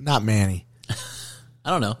clip. Not Manny. I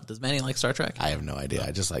don't know. Does Manny like Star Trek? I have no idea.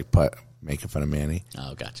 I just like making fun of Manny.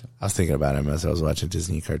 Oh, gotcha. I was thinking about him as I was watching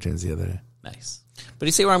Disney cartoons the other day. Nice. But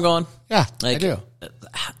you see where I'm going? Yeah, like, I do.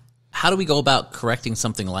 How do we go about correcting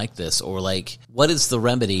something like this? Or like, what is the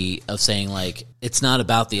remedy of saying like, it's not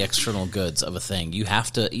about the external goods of a thing. You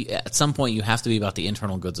have to, at some point, you have to be about the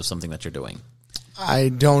internal goods of something that you're doing. I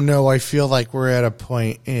don't know. I feel like we're at a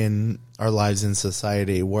point in our lives in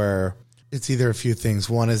society where it's either a few things.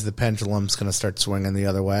 One is the pendulum's going to start swinging the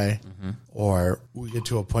other way, or we get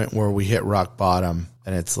to a point where we hit rock bottom,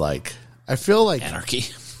 and it's like, I feel like Anarchy.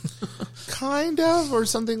 kind of, or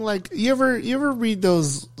something like, you ever read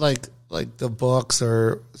those like like the books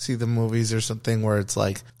or see the movies or something where it's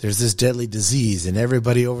like there's this deadly disease and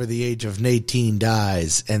everybody over the age of 18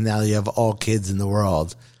 dies, and now you have all kids in the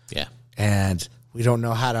world. Yeah. And we don't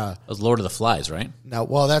know how to. It was Lord of the Flies, right? No,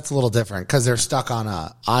 well, that's a little different because they're stuck on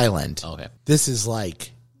a island. Okay. This is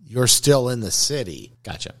like you're still in the city,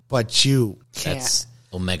 Gotcha. but you can't. That's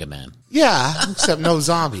Omega Man. Yeah, except no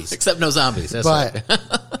zombies. Except no zombies. That's But right.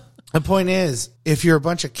 the point is, if you're a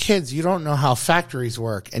bunch of kids, you don't know how factories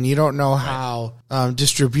work and you don't know how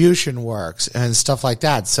distribution works and stuff like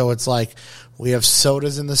that. So it's like we have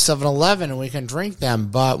sodas in the 7-Eleven and we can drink them,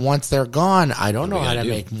 but once they're gone, I don't know how to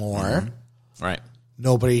make more. Right.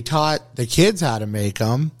 Nobody taught the kids how to make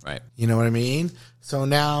them. Right. You know what I mean? So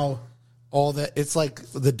now it's like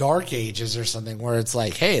the Dark Ages or something where it's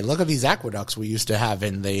like, hey, look at these aqueducts we used to have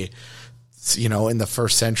in the, in the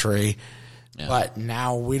first century. Yeah. But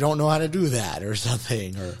now we don't know how to do that or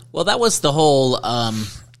something. Or Well, that was the whole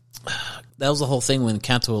thing when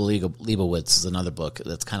Canto Leibowitz is another book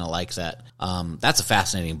that's kind of like that. That's a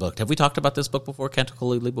fascinating book. Have we talked about this book before, Canto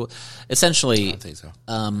Leibowitz? Essentially, I don't think so.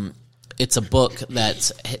 It's a book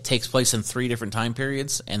that takes place in 3 different time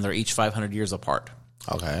periods, and they're each 500 years apart.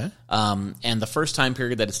 Okay. And the first time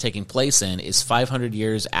period that it's taking place in is 500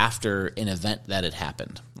 years after an event that had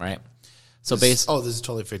happened, right? So this is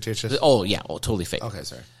totally fictitious. Oh yeah, totally fake. Okay,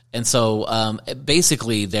 sorry. And so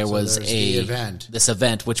basically there was this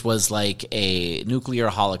event which was like a nuclear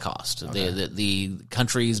holocaust. Okay. The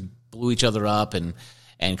countries blew each other up and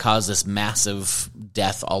caused this massive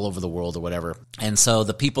death all over the world or whatever. And so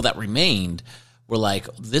the people that remained were like,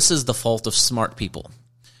 this is the fault of smart people.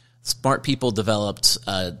 Smart people developed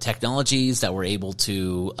technologies that were able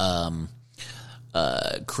to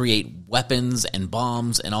create weapons and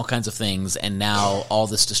bombs and all kinds of things, and now all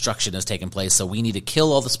this destruction has taken place, so we need to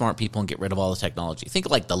kill all the smart people and get rid of all the technology. Think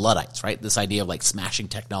of like the Luddites, right? This idea of like smashing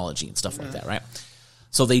technology and stuff like that, right?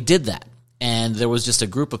 So they did that, and there was just a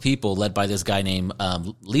group of people led by this guy named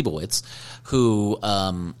Leibowitz who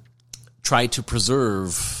tried to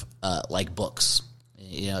preserve like books.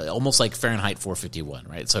 Almost like Fahrenheit 451,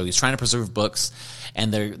 right? So he's trying to preserve books,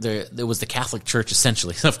 and there was the Catholic Church,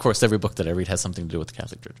 essentially. Of course, every book that I read has something to do with the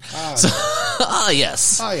Catholic Church.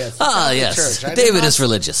 Yes. Church. David is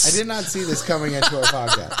religious. I did not see this coming into our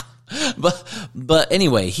podcast. But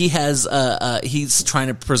anyway, he's trying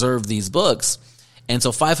to preserve these books. And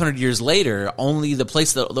so 500 years later, the only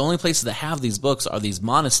places that have these books are these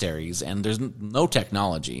monasteries, and there's no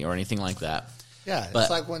technology or anything like that. Yeah, it's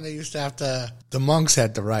like when they used to have the monks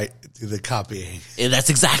had to do the copying. That's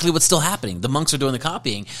exactly what's still happening. The monks are doing the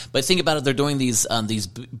copying, but think about it, they're doing these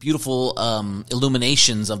beautiful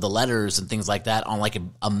illuminations of the letters and things like that on like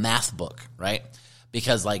a math book, right?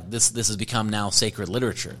 Because like this has become now sacred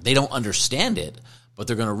literature. They don't understand it, but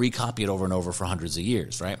they're going to recopy it over and over for hundreds of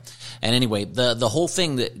years, right? And anyway, the whole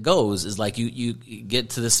thing that goes is like you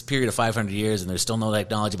get to this period of 500 years and there's still no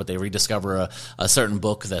technology, but they rediscover a certain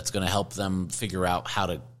book that's going to help them figure out how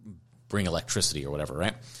to bring electricity or whatever,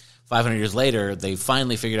 right? 500 years later, they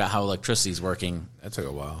finally figured out how electricity is working. That took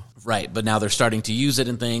a while. Right, but now they're starting to use it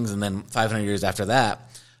in things, and then 500 years after that,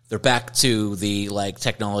 they're back to the like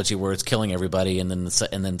technology where it's killing everybody, and then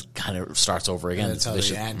kind of starts over again. And that's how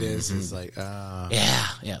the end is. It's like,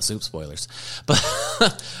 yeah, soup spoilers,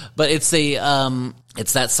 but it's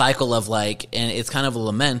that cycle of like, and it's kind of a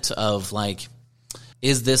lament of like,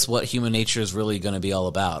 is this what human nature is really going to be all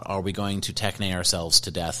about? Are we going to techne ourselves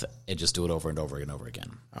to death and just do it over and over and over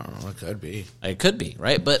again? I don't know. It could be. It could be,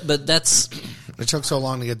 right? But that's it took so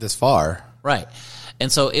long to get this far, right?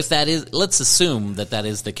 And so if that is, let's assume that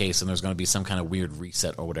is the case and there's going to be some kind of weird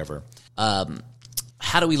reset or whatever.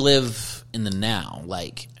 How do we live in the now?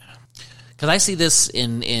 Like, because I see this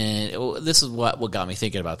this is what got me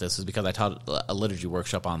thinking about this, is because I taught a liturgy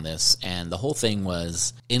workshop on this, and the whole thing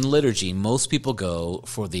was, in liturgy, most people go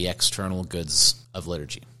for the external goods of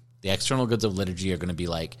liturgy. The external goods of liturgy are going to be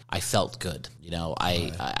like, I felt good.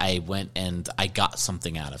 I went and I got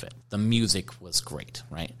something out of it. The music was great,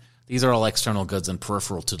 right? These are all external goods and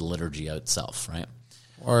peripheral to the liturgy itself, right?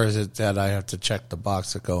 Or is it that I have to check the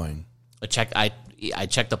box of going? I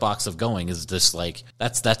check the box of going is just like,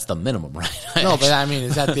 that's the minimum, right? No, but I mean,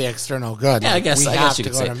 is that the external good? Yeah, like, I guess you to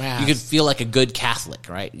could go say to mass. you could feel like a good Catholic,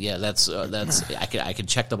 right? Yeah, that's I could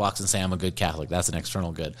check the box and say I'm a good Catholic. That's an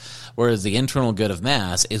external good. Whereas the internal good of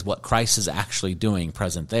Mass is what Christ is actually doing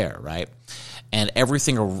present there, right? And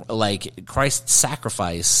everything like Christ's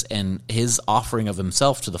sacrifice and his offering of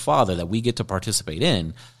himself to the Father that we get to participate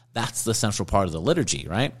in, that's the central part of the liturgy,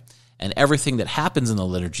 right? And everything that happens in the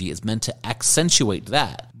liturgy is meant to accentuate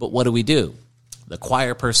that. But what do? The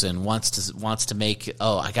choir person wants to make,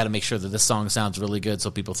 I got to make sure that this song sounds really good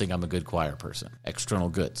so people think I'm a good choir person. External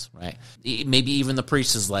goods, right? Maybe even the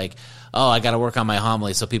priest is like, I got to work on my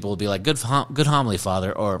homily so people will be like, good homily,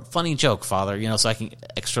 Father, or funny joke, Father, so I can,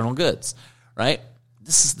 external goods, right?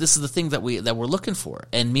 This is the thing that we're looking for.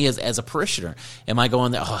 And me as a parishioner, am I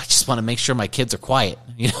going there, I just want to make sure my kids are quiet,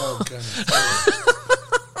 Oh, goodness.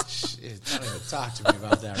 Don't even talk to me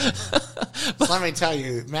about that right now. Let me tell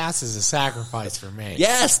you, Mass is a sacrifice for me.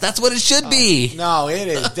 Yes, that's what it should be. No, it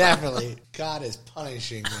is definitely. God is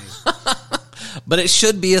punishing me. But it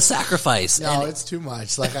should be a sacrifice. No, it's too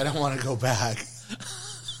much. Like, I don't want to go back.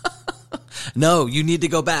 No, you need to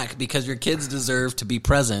go back because your kids deserve to be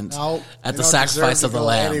present at the sacrifice of the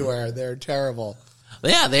Lamb. Anywhere. They're terrible.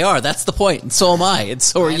 Yeah, they are. That's the point. And so am I. And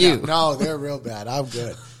so are you. No, they're real bad. I'm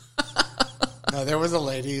good. No, there was a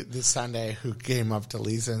lady this Sunday who came up to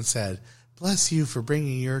Lisa and said, "Bless you for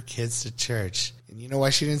bringing your kids to church." And you know why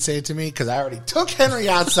she didn't say it to me? Because I already took Henry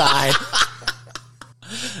outside.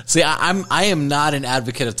 See, I am not an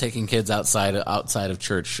advocate of taking kids outside of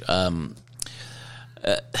church,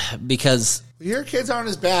 because your kids aren't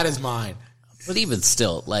as bad as mine. But even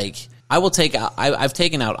still, like I will take out. I've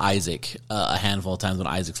taken out Isaac a handful of times when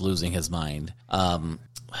Isaac's losing his mind. Kind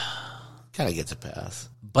of gets a pass.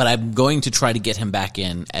 But I'm going to try to get him back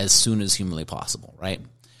in as soon as humanly possible, right?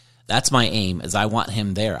 That's my aim, is I want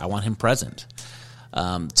him there. I want him present.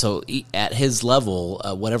 So at his level,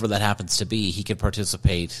 whatever that happens to be, he could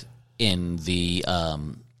participate in the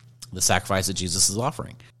sacrifice that Jesus is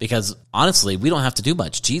offering. Because honestly, we don't have to do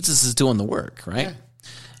much. Jesus is doing the work, right? Yeah.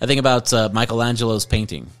 I think about Michelangelo's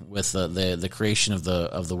painting with the creation of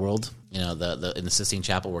the world, in the Sistine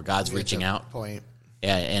Chapel where God's reaching out. Point.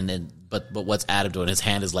 Yeah, but what's added to it? His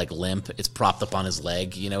hand is like limp. It's propped up on his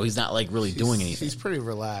leg. He's not like really doing anything. He's pretty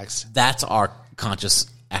relaxed. That's our conscious,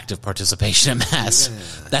 active participation in Mass.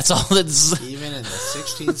 That's all that's. Even in the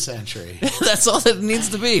 16th century. That's all that it needs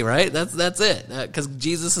to be, right? That's it. Because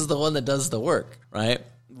Jesus is the one that does the work, right?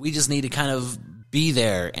 We just need to kind of be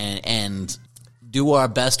there and do our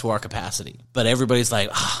best to our capacity. But everybody's like,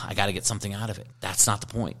 I got to get something out of it. That's not the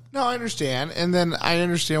point. No, I understand. And then I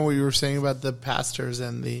understand what you were saying about the pastors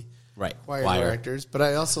and the choir directors. But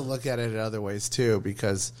I also look at it in other ways, too,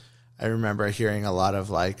 because I remember hearing a lot of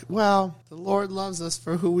like, well, the Lord loves us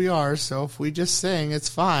for who we are, so if we just sing, it's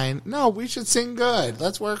fine. No, we should sing good.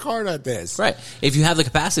 Let's work hard at this. Right. If you have the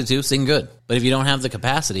capacity to, sing good. But if you don't have the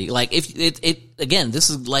capacity, like if it again, this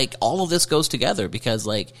is like all of this goes together because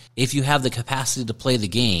like if you have the capacity to play the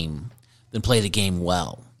game, then play the game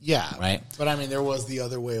well. Yeah. Right. But I mean, there was the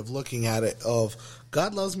other way of looking at it of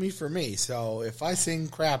God loves me for me. So if I sing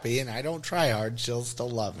crappy and I don't try hard, she'll still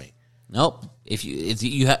love me. Nope. If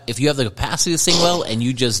you have the capacity to sing well and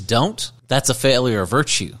you just don't, that's a failure of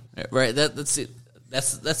virtue, right? That's it.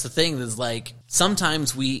 That's the thing. Is like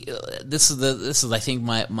sometimes this is I think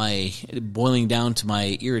my boiling down to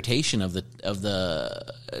my irritation of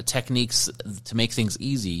the techniques to make things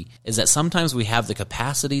easy is that sometimes we have the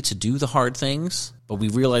capacity to do the hard things, but we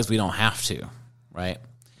realize we don't have to, right?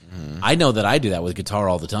 Mm-hmm. I know that I do that with guitar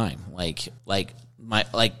all the time.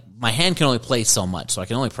 My hand can only play so much, so I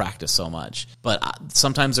can only practice so much. But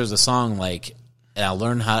sometimes there's a song and I'll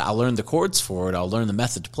learn the chords for it. I'll learn the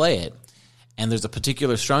method to play it. And there's a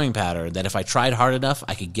particular strumming pattern that if I tried hard enough,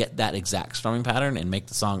 I could get that exact strumming pattern and make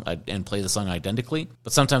the song and play the song identically.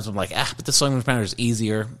 But sometimes I'm like, but the strumming pattern is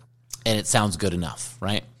easier and it sounds good enough,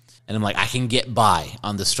 right? And I'm like, I can get by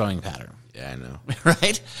on the strumming pattern. Yeah, I know,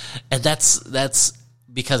 right? And that's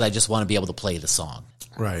because I just want to be able to play the song.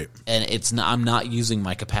 Right. And I'm not using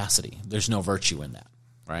my capacity. There's no virtue in that,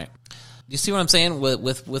 right? You see what I'm saying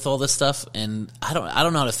with all this stuff? And I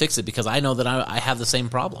don't know how to fix it because I know that I have the same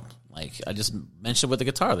problem. Like I just mentioned with the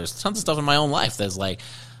guitar, there's tons of stuff in my own life that's like,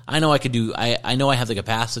 I know I know I have the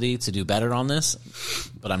capacity to do better on this,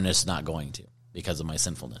 but I'm just not going to because of my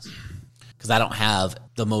sinfulness. Because I don't have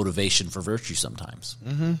the motivation for virtue sometimes.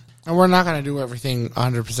 Mm-hmm. And we're not going to do everything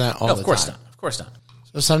 100% all the time. Of course not. Of course not.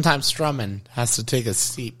 So sometimes strumming has to take a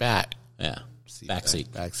seat back. Yeah. Back seat.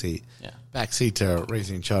 Yeah. Back seat to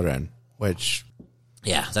raising children, which.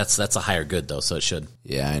 Yeah, that's a higher good, though, so it should.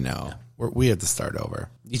 Yeah, I know. Yeah. We have to start over.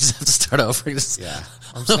 You just have to start over. Yeah.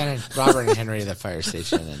 I'm sending Robert and Henry to the fire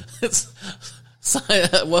station. And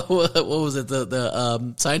what was it?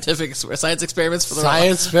 The science experiments for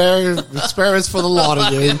the experiments for the law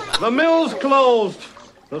again. The mill's closed.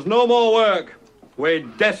 There's no more work. We're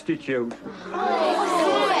destitute.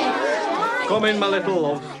 Come in, my little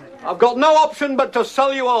loves. I've got no option but to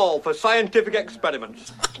sell you all for scientific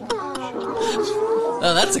experiments. Oh,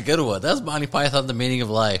 that's a good one. That's Monty Python, The Meaning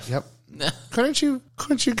of Life. Yep. Couldn't you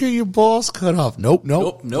get your balls cut off? Nope.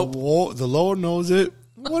 Nope. The Lord knows it.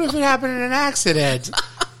 What if it happened in an accident?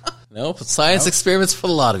 Nope. Science experiments for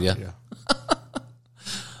a lot of you. Yeah.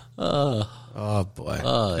 Oh boy.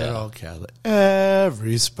 Oh yeah. Old Catholic.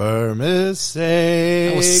 Every sperm is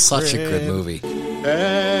sacred. That was such a good movie.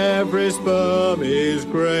 Every sperm is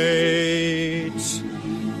great.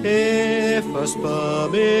 If a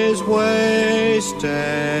sperm is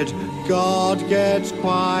wasted, God gets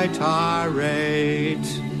quite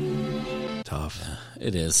irate. Tough.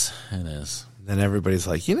 It is. It is. Then everybody's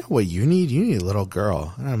like, you know what you need? You need a little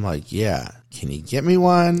girl. And I'm like, yeah. Can you get me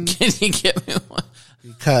one? Can you get me one?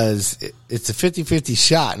 Because it's a 50-50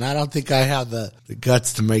 shot, and I don't think I have the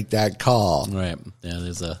guts to make that call. Right. Yeah,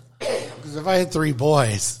 there's a... Because if I had 3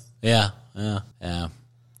 boys... Yeah.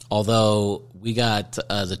 Although we got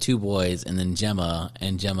the 2 boys and then Gemma,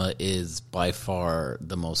 and Gemma is by far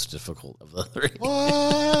the most difficult of the 3.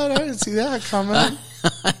 What? I didn't see that coming.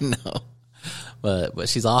 I know. But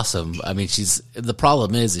she's awesome. I mean, the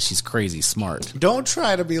problem is she's crazy smart. Don't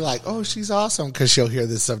try to be like, oh, she's awesome, because she'll hear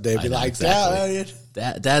this someday and be like, exactly.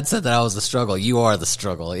 Dad said that I was the struggle. You are the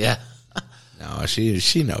struggle, yeah. No,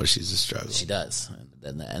 she knows she's a struggle. She does.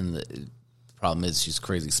 And the problem is she's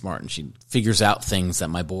crazy smart, and she figures out things that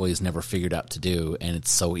my boys never figured out to do, and it's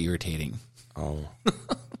so irritating. Oh.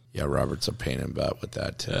 Yeah, Robert's a pain in the butt with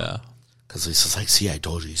that, too. Yeah. Because Lisa's like, see, I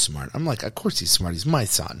told you he's smart. I'm like, of course he's smart. He's my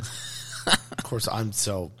son. Of course, I'm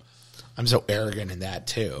so arrogant in that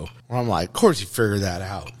too. Where I'm like, of course you figure that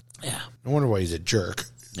out. Yeah. No wonder why he's a jerk.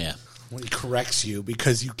 Yeah. When he corrects you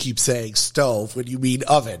because you keep saying stove when you mean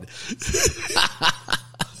oven.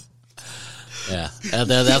 Yeah.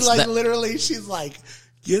 Literally, she's like,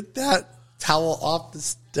 get that towel off the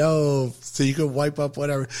stove so you can wipe up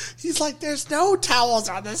whatever. He's like, there's no towels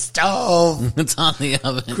on the stove. It's on the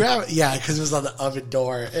oven. Grab it. Yeah, because it was on the oven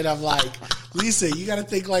door. And I'm like, Lisa, you got to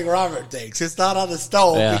think like Robert thinks. It's not on the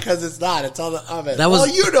stove because it's not. It's on the oven. Well,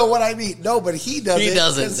 you know what I mean. No, but he doesn't. He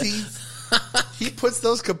doesn't. He puts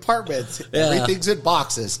those compartments. Yeah. Everything's in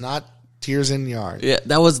boxes, not tears in yard. Yeah,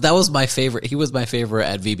 that was my favorite. He was my favorite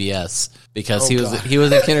at VBS because he was in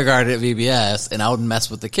kindergarten at VBS, and I would mess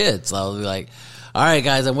with the kids. I would be like, "All right,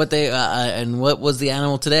 guys, and what was the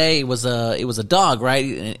animal today? It was a dog,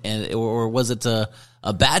 right? Or was it a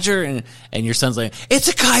badger?" And your son's like, "It's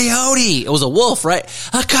a coyote. It was a wolf, right?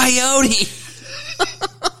 A coyote."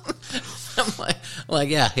 I'm like,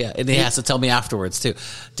 yeah. And he has to tell me afterwards too.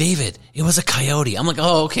 David, it was a coyote. I'm like,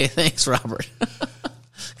 oh, okay, thanks, Robert.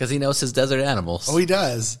 Because he knows his desert animals. Oh, he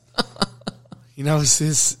does. He knows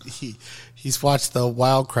he's watched the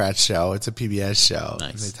Wildcat show. It's a PBS show.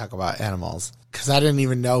 Nice. And they talk about animals. Because I didn't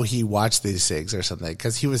even know he watched these things or something.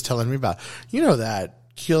 Because he was telling me about, that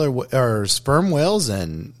killer or sperm whales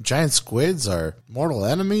and giant squids are mortal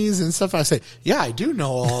enemies and stuff. I say, yeah, I do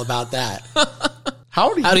know all about that.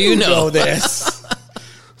 How do you know this?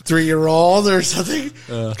 3-year-old or something?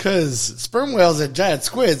 Because sperm whales and giant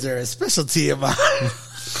squids are a specialty of mine.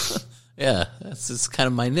 Yeah, that's just kind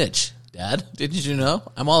of my niche, Dad. Didn't you know?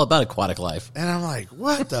 I'm all about aquatic life. And I'm like,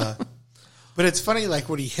 what the? But it's funny, like,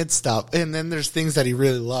 when he hits stuff, and then there's things that he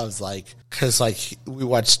really loves, like, because, like, we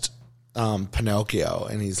watched Pinocchio,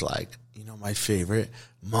 and he's like, my favorite,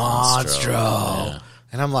 Monstro. Yeah.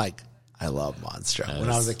 And I'm like, I love Monstro. Nice. When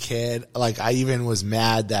I was a kid, like, I even was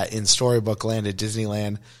mad that in Storybook Land at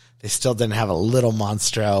Disneyland, they still didn't have a little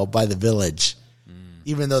Monstro by the village.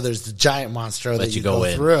 Even though there's the giant Monstro that you go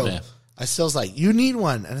through. Yeah. I still was like, you need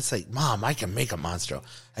one. And it's like, Mom, I can make a Monstro.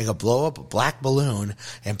 I can blow up a black balloon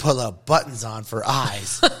and put little buttons on for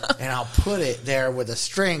eyes. And I'll put it there with a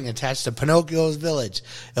string attached to Pinocchio's village.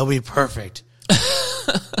 It'll be perfect.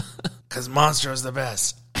 Because Monstro is the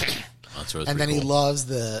best. And then he loves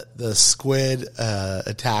the squid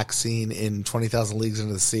attack scene in 20,000 Leagues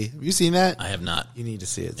Under the Sea. Have you seen that? I have not. You need to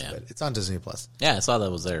see it. It's good. It's on Disney Plus. Yeah, I saw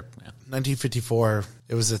that was there. Yeah. 1954.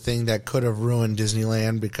 It was a thing that could have ruined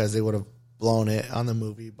Disneyland because they would have blown it on the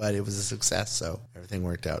movie, but it was a success, so everything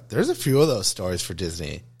worked out. There's a few of those stories for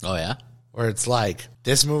Disney. Oh, yeah? Where it's like,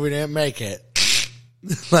 this movie didn't make it.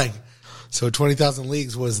 Like, so 20,000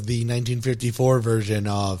 Leagues was the 1954 version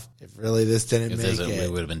of, if really this didn't make it, we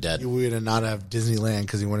would have been dead. You would not have Disneyland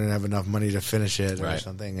because you wouldn't have enough money to finish it or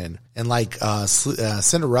something. And like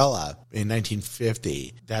Cinderella in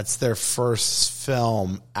 1950, that's their first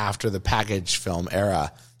film after the package film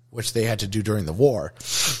era, which they had to do during the war.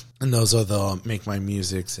 And those are the Make Mine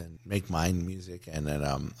Musics and Make Mine Music and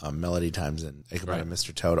then Melody Times and Ichabod and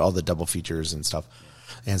Mr. Toad, all the double features and stuff.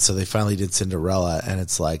 And so they finally did Cinderella, and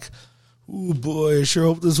it's like, "Ooh boy, I sure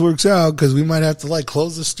hope this works out because we might have to like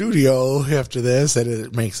close the studio after this," and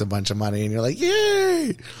it makes a bunch of money, and you're like,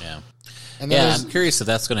 "Yay!" Yeah. And Yeah, there's- I'm curious if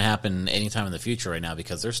that's going to happen anytime in the future right now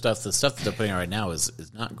because the stuff that they're putting out right now is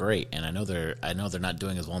not great, and I know they're not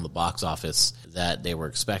doing as well in the box office that they were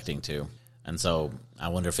expecting to, and so I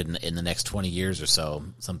wonder if in the next 20 years or so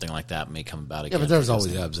something like that may come about again. Yeah, but there's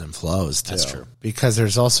always ebbs and flows too. That's true. Because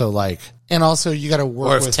there's also like, and also you got to work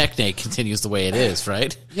or if with. Technate continues the way it is,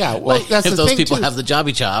 right? Yeah, well, Like, that's if the those thing, people too. have the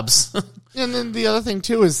jobby jobs. And then the other thing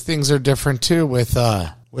too is things are different too with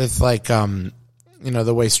like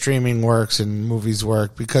the way streaming works and movies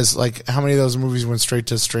work because like how many of those movies went straight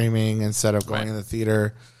to streaming instead of going Right. in the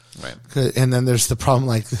theater. Right. And then there's the problem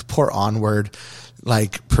like the poor Onward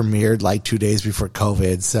like premiered like 2 days before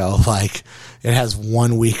COVID, so like it has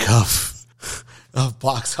 1 week of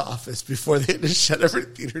box office before they had to shut every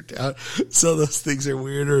theater down. So those things are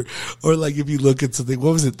weird. Or like if you look at something,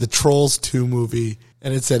 what was it? The Trolls 2 movie.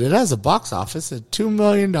 And it said it has a box office at $2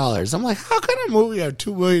 million. I'm like, how can a movie have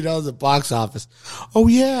 $2 million at box office? Oh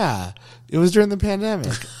yeah. It was during the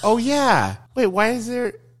pandemic. Oh yeah. Wait, why is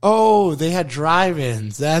there? Oh, they had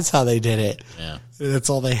drive-ins. That's how they did it. Yeah. That's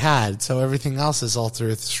all they had. So everything else is all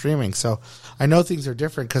through streaming. So I know things are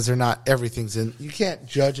different because they're not everything's in. You can't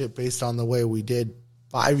judge it based on the way we did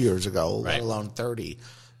 5 years ago, let Right. alone 30.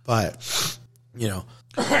 But,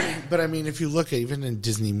 but I mean, if you look at even in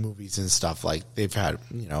Disney movies and stuff, like they've had,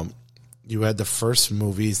 you had the first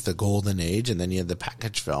movies, the golden age, and then you had the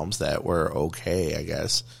package films that were okay, I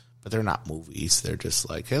guess. But they're not movies. They're just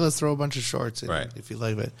like, hey, let's throw a bunch of shorts in Right. if you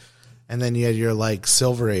like it. And then you had your like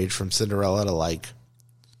Silver Age from Cinderella to like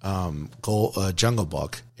Jungle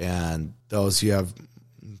Book, and those you have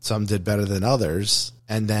some did better than others.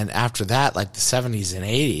 And then after that, like the 70s and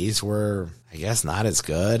 80s were, I guess, not as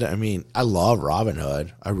good. I mean, I love Robin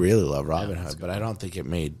Hood. I really love Robin Hood, but I don't think it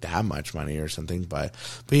made that much money or something. But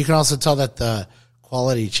you can also tell that the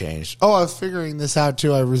quality changed. Oh, I was figuring this out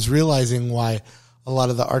too. I was realizing why a lot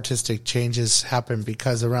of the artistic changes happened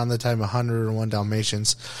because around the time of 101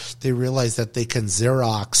 Dalmatians, they realized that they can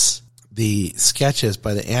Xerox the sketches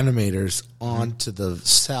by the animators onto the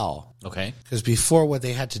cell. Okay. Because before, what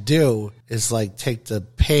they had to do is like take the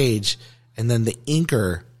page and then the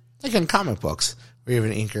inker, like in comic books, where you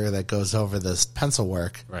have an inker that goes over this pencil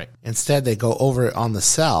work. Right. Instead, they go over it on the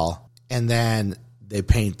cell and then they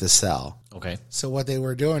paint the cell. Okay. So what they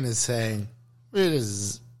were doing is saying, it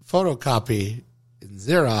is photocopy and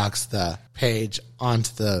Xerox the page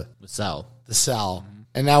onto the Cell. cell.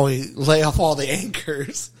 And now we lay off all the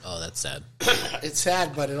anchors. Oh, that's sad. It's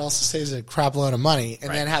sad, but it also saves a crap load of money. And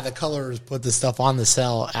Right. then have the colors put the stuff on the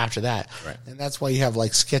cell after that. Right. And that's why you have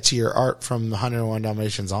like sketchier art from the 101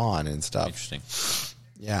 Dalmatians on and stuff. Interesting.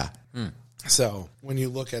 Yeah. So when you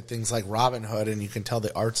look at things like Robin Hood and you can tell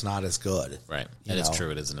the art's not as good. Right. You That is know.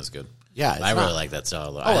 true. It isn't as good. Yeah, it's I really not. like that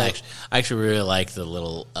style. I I actually really like the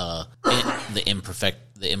little the imperfect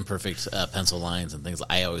pencil lines and things.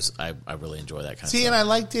 I really enjoy that kind See, of and stuff. I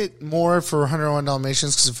liked it more for 101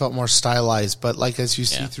 Dalmatians because it felt more stylized. But like as you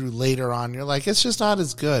see Yeah. through later on, you're like, it's just not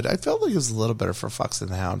as good. I felt like it was a little better for Fox and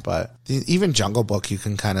the Hound, but even Jungle Book, you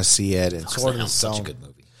can kind of see it, and Sword in the Hound's such a Stone. good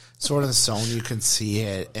movie. Sword in the Stone, you can see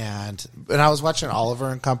it, and I was watching Oliver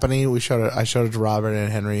and Company. I showed it to Robert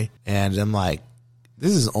and Henry, and I'm like,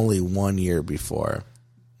 this is only 1 year before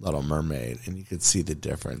Little Mermaid, and you could see the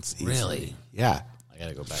difference easily. Really? Yeah. I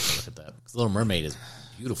gotta go back and look at that. 'Cause Little Mermaid is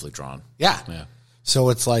beautifully drawn. Yeah. Yeah, So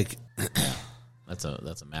it's like that's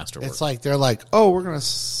a masterwork. it's like they're like, oh, we're gonna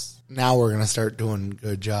start doing a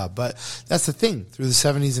good job. But that's the thing. Through the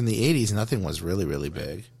 70s and the 80s, nothing was really, really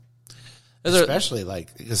big. Especially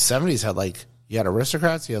like because 70s had like you had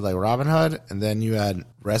Aristocrats, you had like Robin Hood, and then you had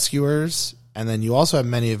Rescuers, and then you also had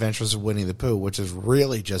Many Adventures of Winnie the Pooh, which is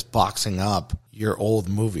really just boxing up your old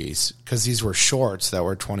movies because these were shorts that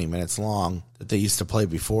were 20 minutes long that they used to play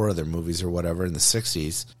before other movies or whatever in the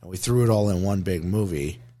 60s, and we threw it all in one big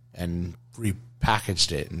movie and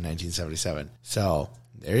repackaged it in 1977. So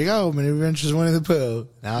there you go, Many Adventures of Winnie the Pooh.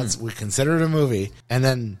 Now we consider it a movie, and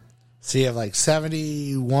then. So you have like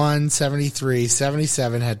 71, 73,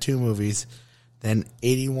 77 had 2 movies. Then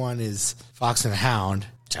 81 is Fox and the Hound.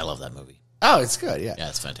 I love that movie. Oh, it's good, yeah. Yeah,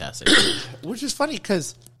 it's fantastic. Which is funny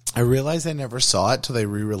because I realized I never saw it till they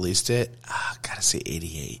re-released it. Gotta say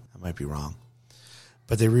 88. I might be wrong.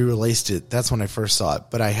 But they re-released it. That's when I first saw it.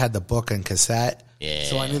 But I had the book on cassette. Yeah.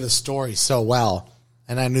 So I knew the story so well.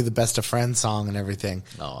 And I knew the Best of Friends song and everything.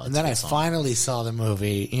 Oh, that's and then a I good song. finally saw the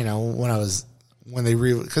movie, when I was when they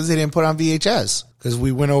because they didn't put on VHS. Because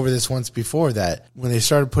we went over this once before that when they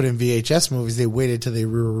started putting VHS movies, they waited till they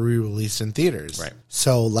were re-released in theaters. Right.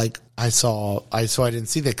 So like I didn't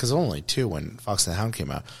see that because only 2 when Fox and the Hound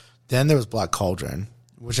came out. Then there was Black Cauldron,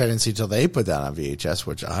 which I didn't see till they put that on VHS,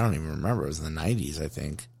 which I don't even remember. It was in the 90s, I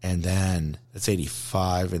think. And then that's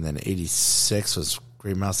 85, and then 86 was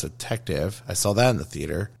Great Mouse Detective. I saw that in the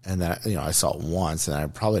theater, and then I saw it once, and I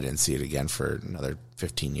probably didn't see it again for another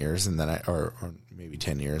 15 years, and then or maybe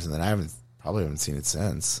 10 years, and then I probably haven't seen it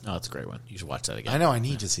since. Oh, it's a great one. You should watch that again. I know I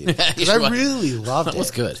need to see it because I really loved it. It was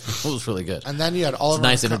good. It was really good. And then you had all It's a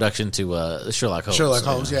nice introduction to Sherlock Holmes. Sherlock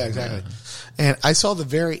Holmes, yeah, exactly. And I saw the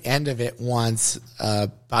very end of it once,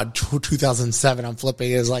 about 2007. I'm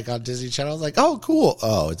flipping it was like on Disney Channel. I was like, oh, cool.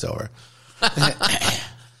 Oh, it's over.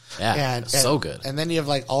 Yeah, and so good. And then you have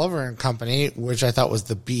like Oliver and Company, which I thought was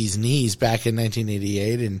the bee's knees back in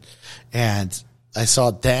 1988, and I saw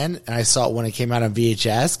it then, and I saw it when it came out on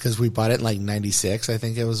VHS because we bought it in like 96. I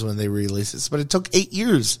think it was when they released it. But it took 8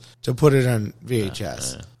 years to put it on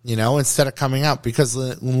VHS, instead of coming out because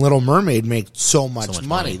Little Mermaid made so much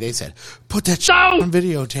money. They said, put that on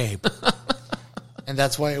videotape. And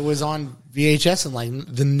that's why it was on VHS in like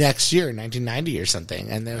the next year, 1990 or something.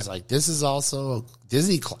 And it was like, this is also a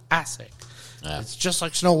Disney classic. Yeah. It's just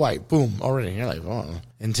like Snow White. Boom, already. And you're like, oh.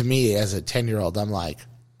 And to me, as a 10-year-old, I'm like,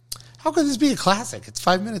 how could this be a classic? It's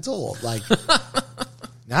 5 minutes old. Like,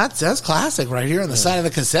 that's classic right here on the side of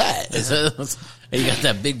the cassette. You got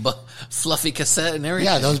that big fluffy cassette and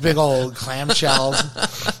everything? Yeah, those big old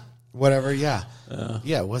clamshells. Whatever, yeah.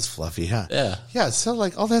 Yeah, it was fluffy, huh? Yeah. Yeah, so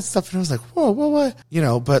like all that stuff, and I was like, whoa, what?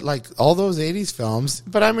 But like all those 80s films,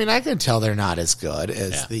 but I mean, I can tell they're not as good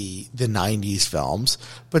as the 90s films,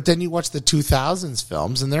 but then you watch the 2000s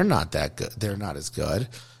films, and they're not that good. They're not as good.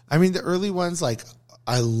 I mean, the early ones, like,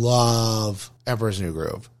 I love Emperor's New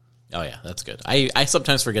Groove. Oh, yeah, that's good. I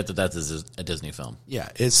sometimes forget that that's a Disney film. Yeah,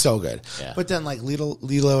 it's so good. Yeah. But then like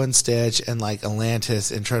Lilo and Stitch and like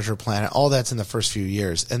Atlantis and Treasure Planet, all that's in the first few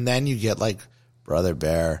years. And then you get like Brother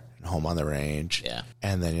Bear and Home on the Range. Yeah.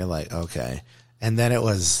 And then you're like, okay. And then it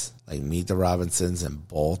was like Meet the Robinsons and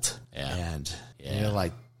Bolt. Yeah. And you're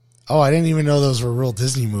like, oh, I didn't even know those were real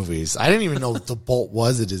Disney movies. I didn't even know the Bolt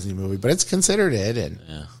was a Disney movie, but it's considered it. And,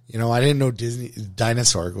 I didn't know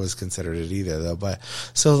Dinosaur was considered it either, though. But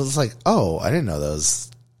so it's like, oh, I didn't know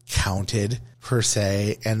those counted per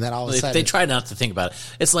se. And then all of a sudden, they try not to think about it.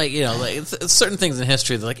 It's like, it's certain things in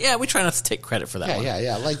history. They're like, yeah, we try not to take credit for that one.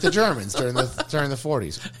 Yeah. Like the Germans during the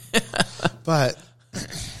 40s. But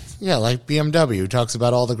yeah, like BMW talks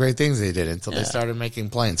about all the great things they did until they started making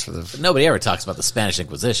planes for the. Nobody ever talks about the Spanish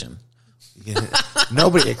Inquisition.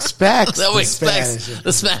 Nobody expects. Nobody expects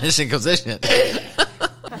the Spanish Inquisition.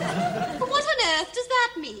 But what on earth does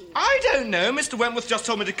that mean? I don't know. Mr. Wentworth just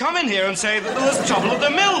told me to come in here and say that there was trouble at the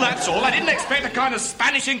mill, that's all. I didn't expect a kind of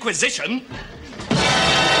Spanish Inquisition.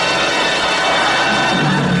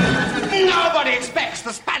 Nobody expects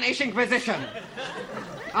the Spanish Inquisition.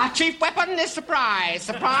 Our chief weapon is surprise.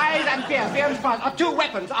 Surprise and fear. Fear and surprise. Our two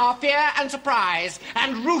weapons are fear and surprise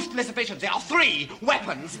and ruthless efficiency. Our three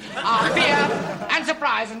weapons are fear and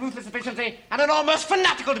surprise and ruthless efficiency and an almost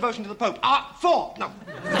fanatical devotion to the Pope.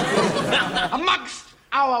 Amongst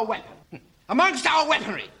our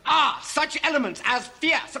weaponry are such elements as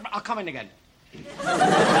fear. I'll come in again.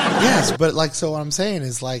 Yes, but like, so what I'm saying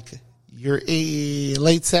is like, your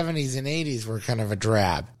late 70s and 80s were kind of a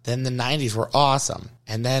drab. Then the 90s were awesome.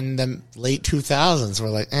 And then the late 2000s were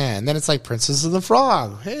like, And then it's like Princess of the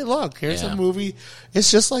Frog. Hey, look, here's a movie.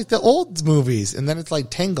 It's just like the old movies. And then it's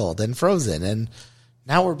like Tangled and Frozen. And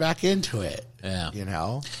now we're back into it. Yeah.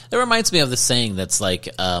 It reminds me of the saying that's like,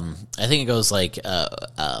 I think it goes like,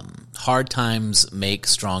 hard times make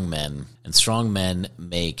strong men, and strong men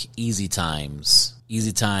make easy times.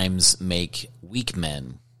 Easy times make weak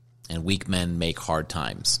men. And weak men make hard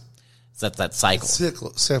times. So that's that cycle.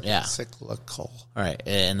 Cyclical. All right,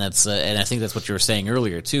 and that's and I think that's what you were saying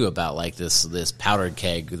earlier too about like this powdered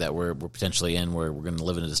keg that we're potentially in, where we're going to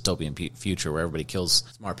live in a dystopian future where everybody kills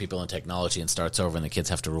smart people and technology and starts over, and the kids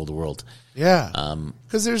have to rule the world. Yeah,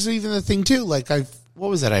 because there's even the thing too. Like what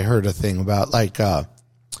was that? I heard a thing about like an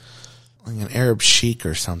Arab sheik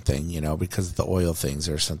or something, because of the oil things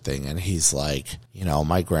or something. And he's like,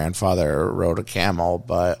 my grandfather rode a camel,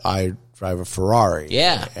 but I drive a Ferrari.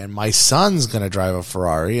 Yeah. And my son's going to drive a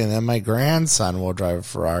Ferrari, and then my grandson will drive a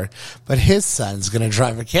Ferrari, but his son's going to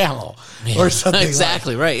drive a camel or something.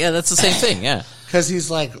 Exactly, right. Yeah, that's the same thing, yeah. Because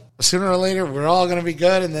he's like, sooner or later, we're all going to be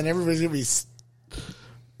good, and then everybody's going to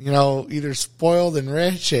be either spoiled and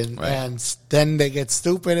rich, and then they get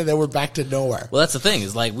stupid, and then we're back to nowhere. Well, that's the thing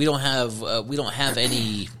is like we don't have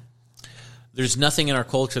any there's nothing in our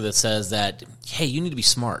culture that says that, hey, you need to be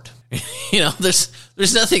smart.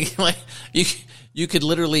 There's nothing like you could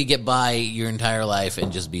literally get by your entire life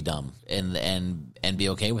and just be dumb and be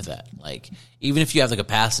okay with that. Like, even if you have the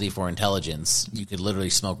capacity for intelligence, you could literally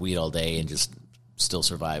smoke weed all day and just still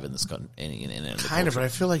survive in this country. Kind of, but I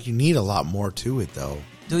feel like you need a lot more to it, though.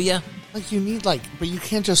 Do ya? Like, you need, but you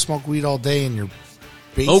can't just smoke weed all day in your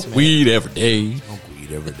basement. Smoke weed every day. Smoke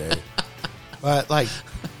weed every day. But,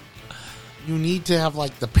 you need to have,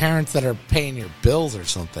 the parents that are paying your bills or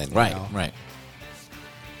something. Right, right.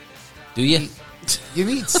 Do you? You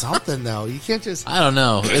need something, though. You can't just... I don't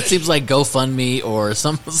know. It seems like GoFundMe or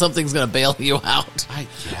something's going to bail you out. I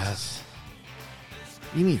guess.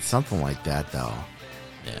 You need something like that, though.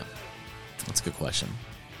 Yeah. That's a good question.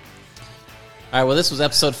 All right, well, this was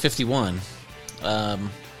episode 51. You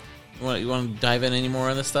want to dive in any more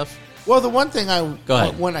on this stuff? Well, the one thing Go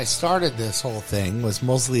ahead. when I started this whole thing was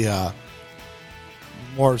mostly a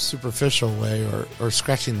more superficial way or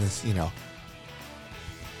scratching this,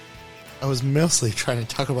 I was mostly trying to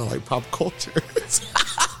talk about pop culture.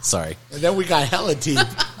 Sorry. And then we got hella deep.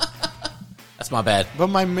 That's my bad. But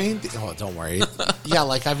my main thing, don't worry. Yeah,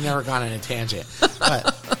 I've never gone on a tangent.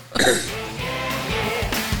 But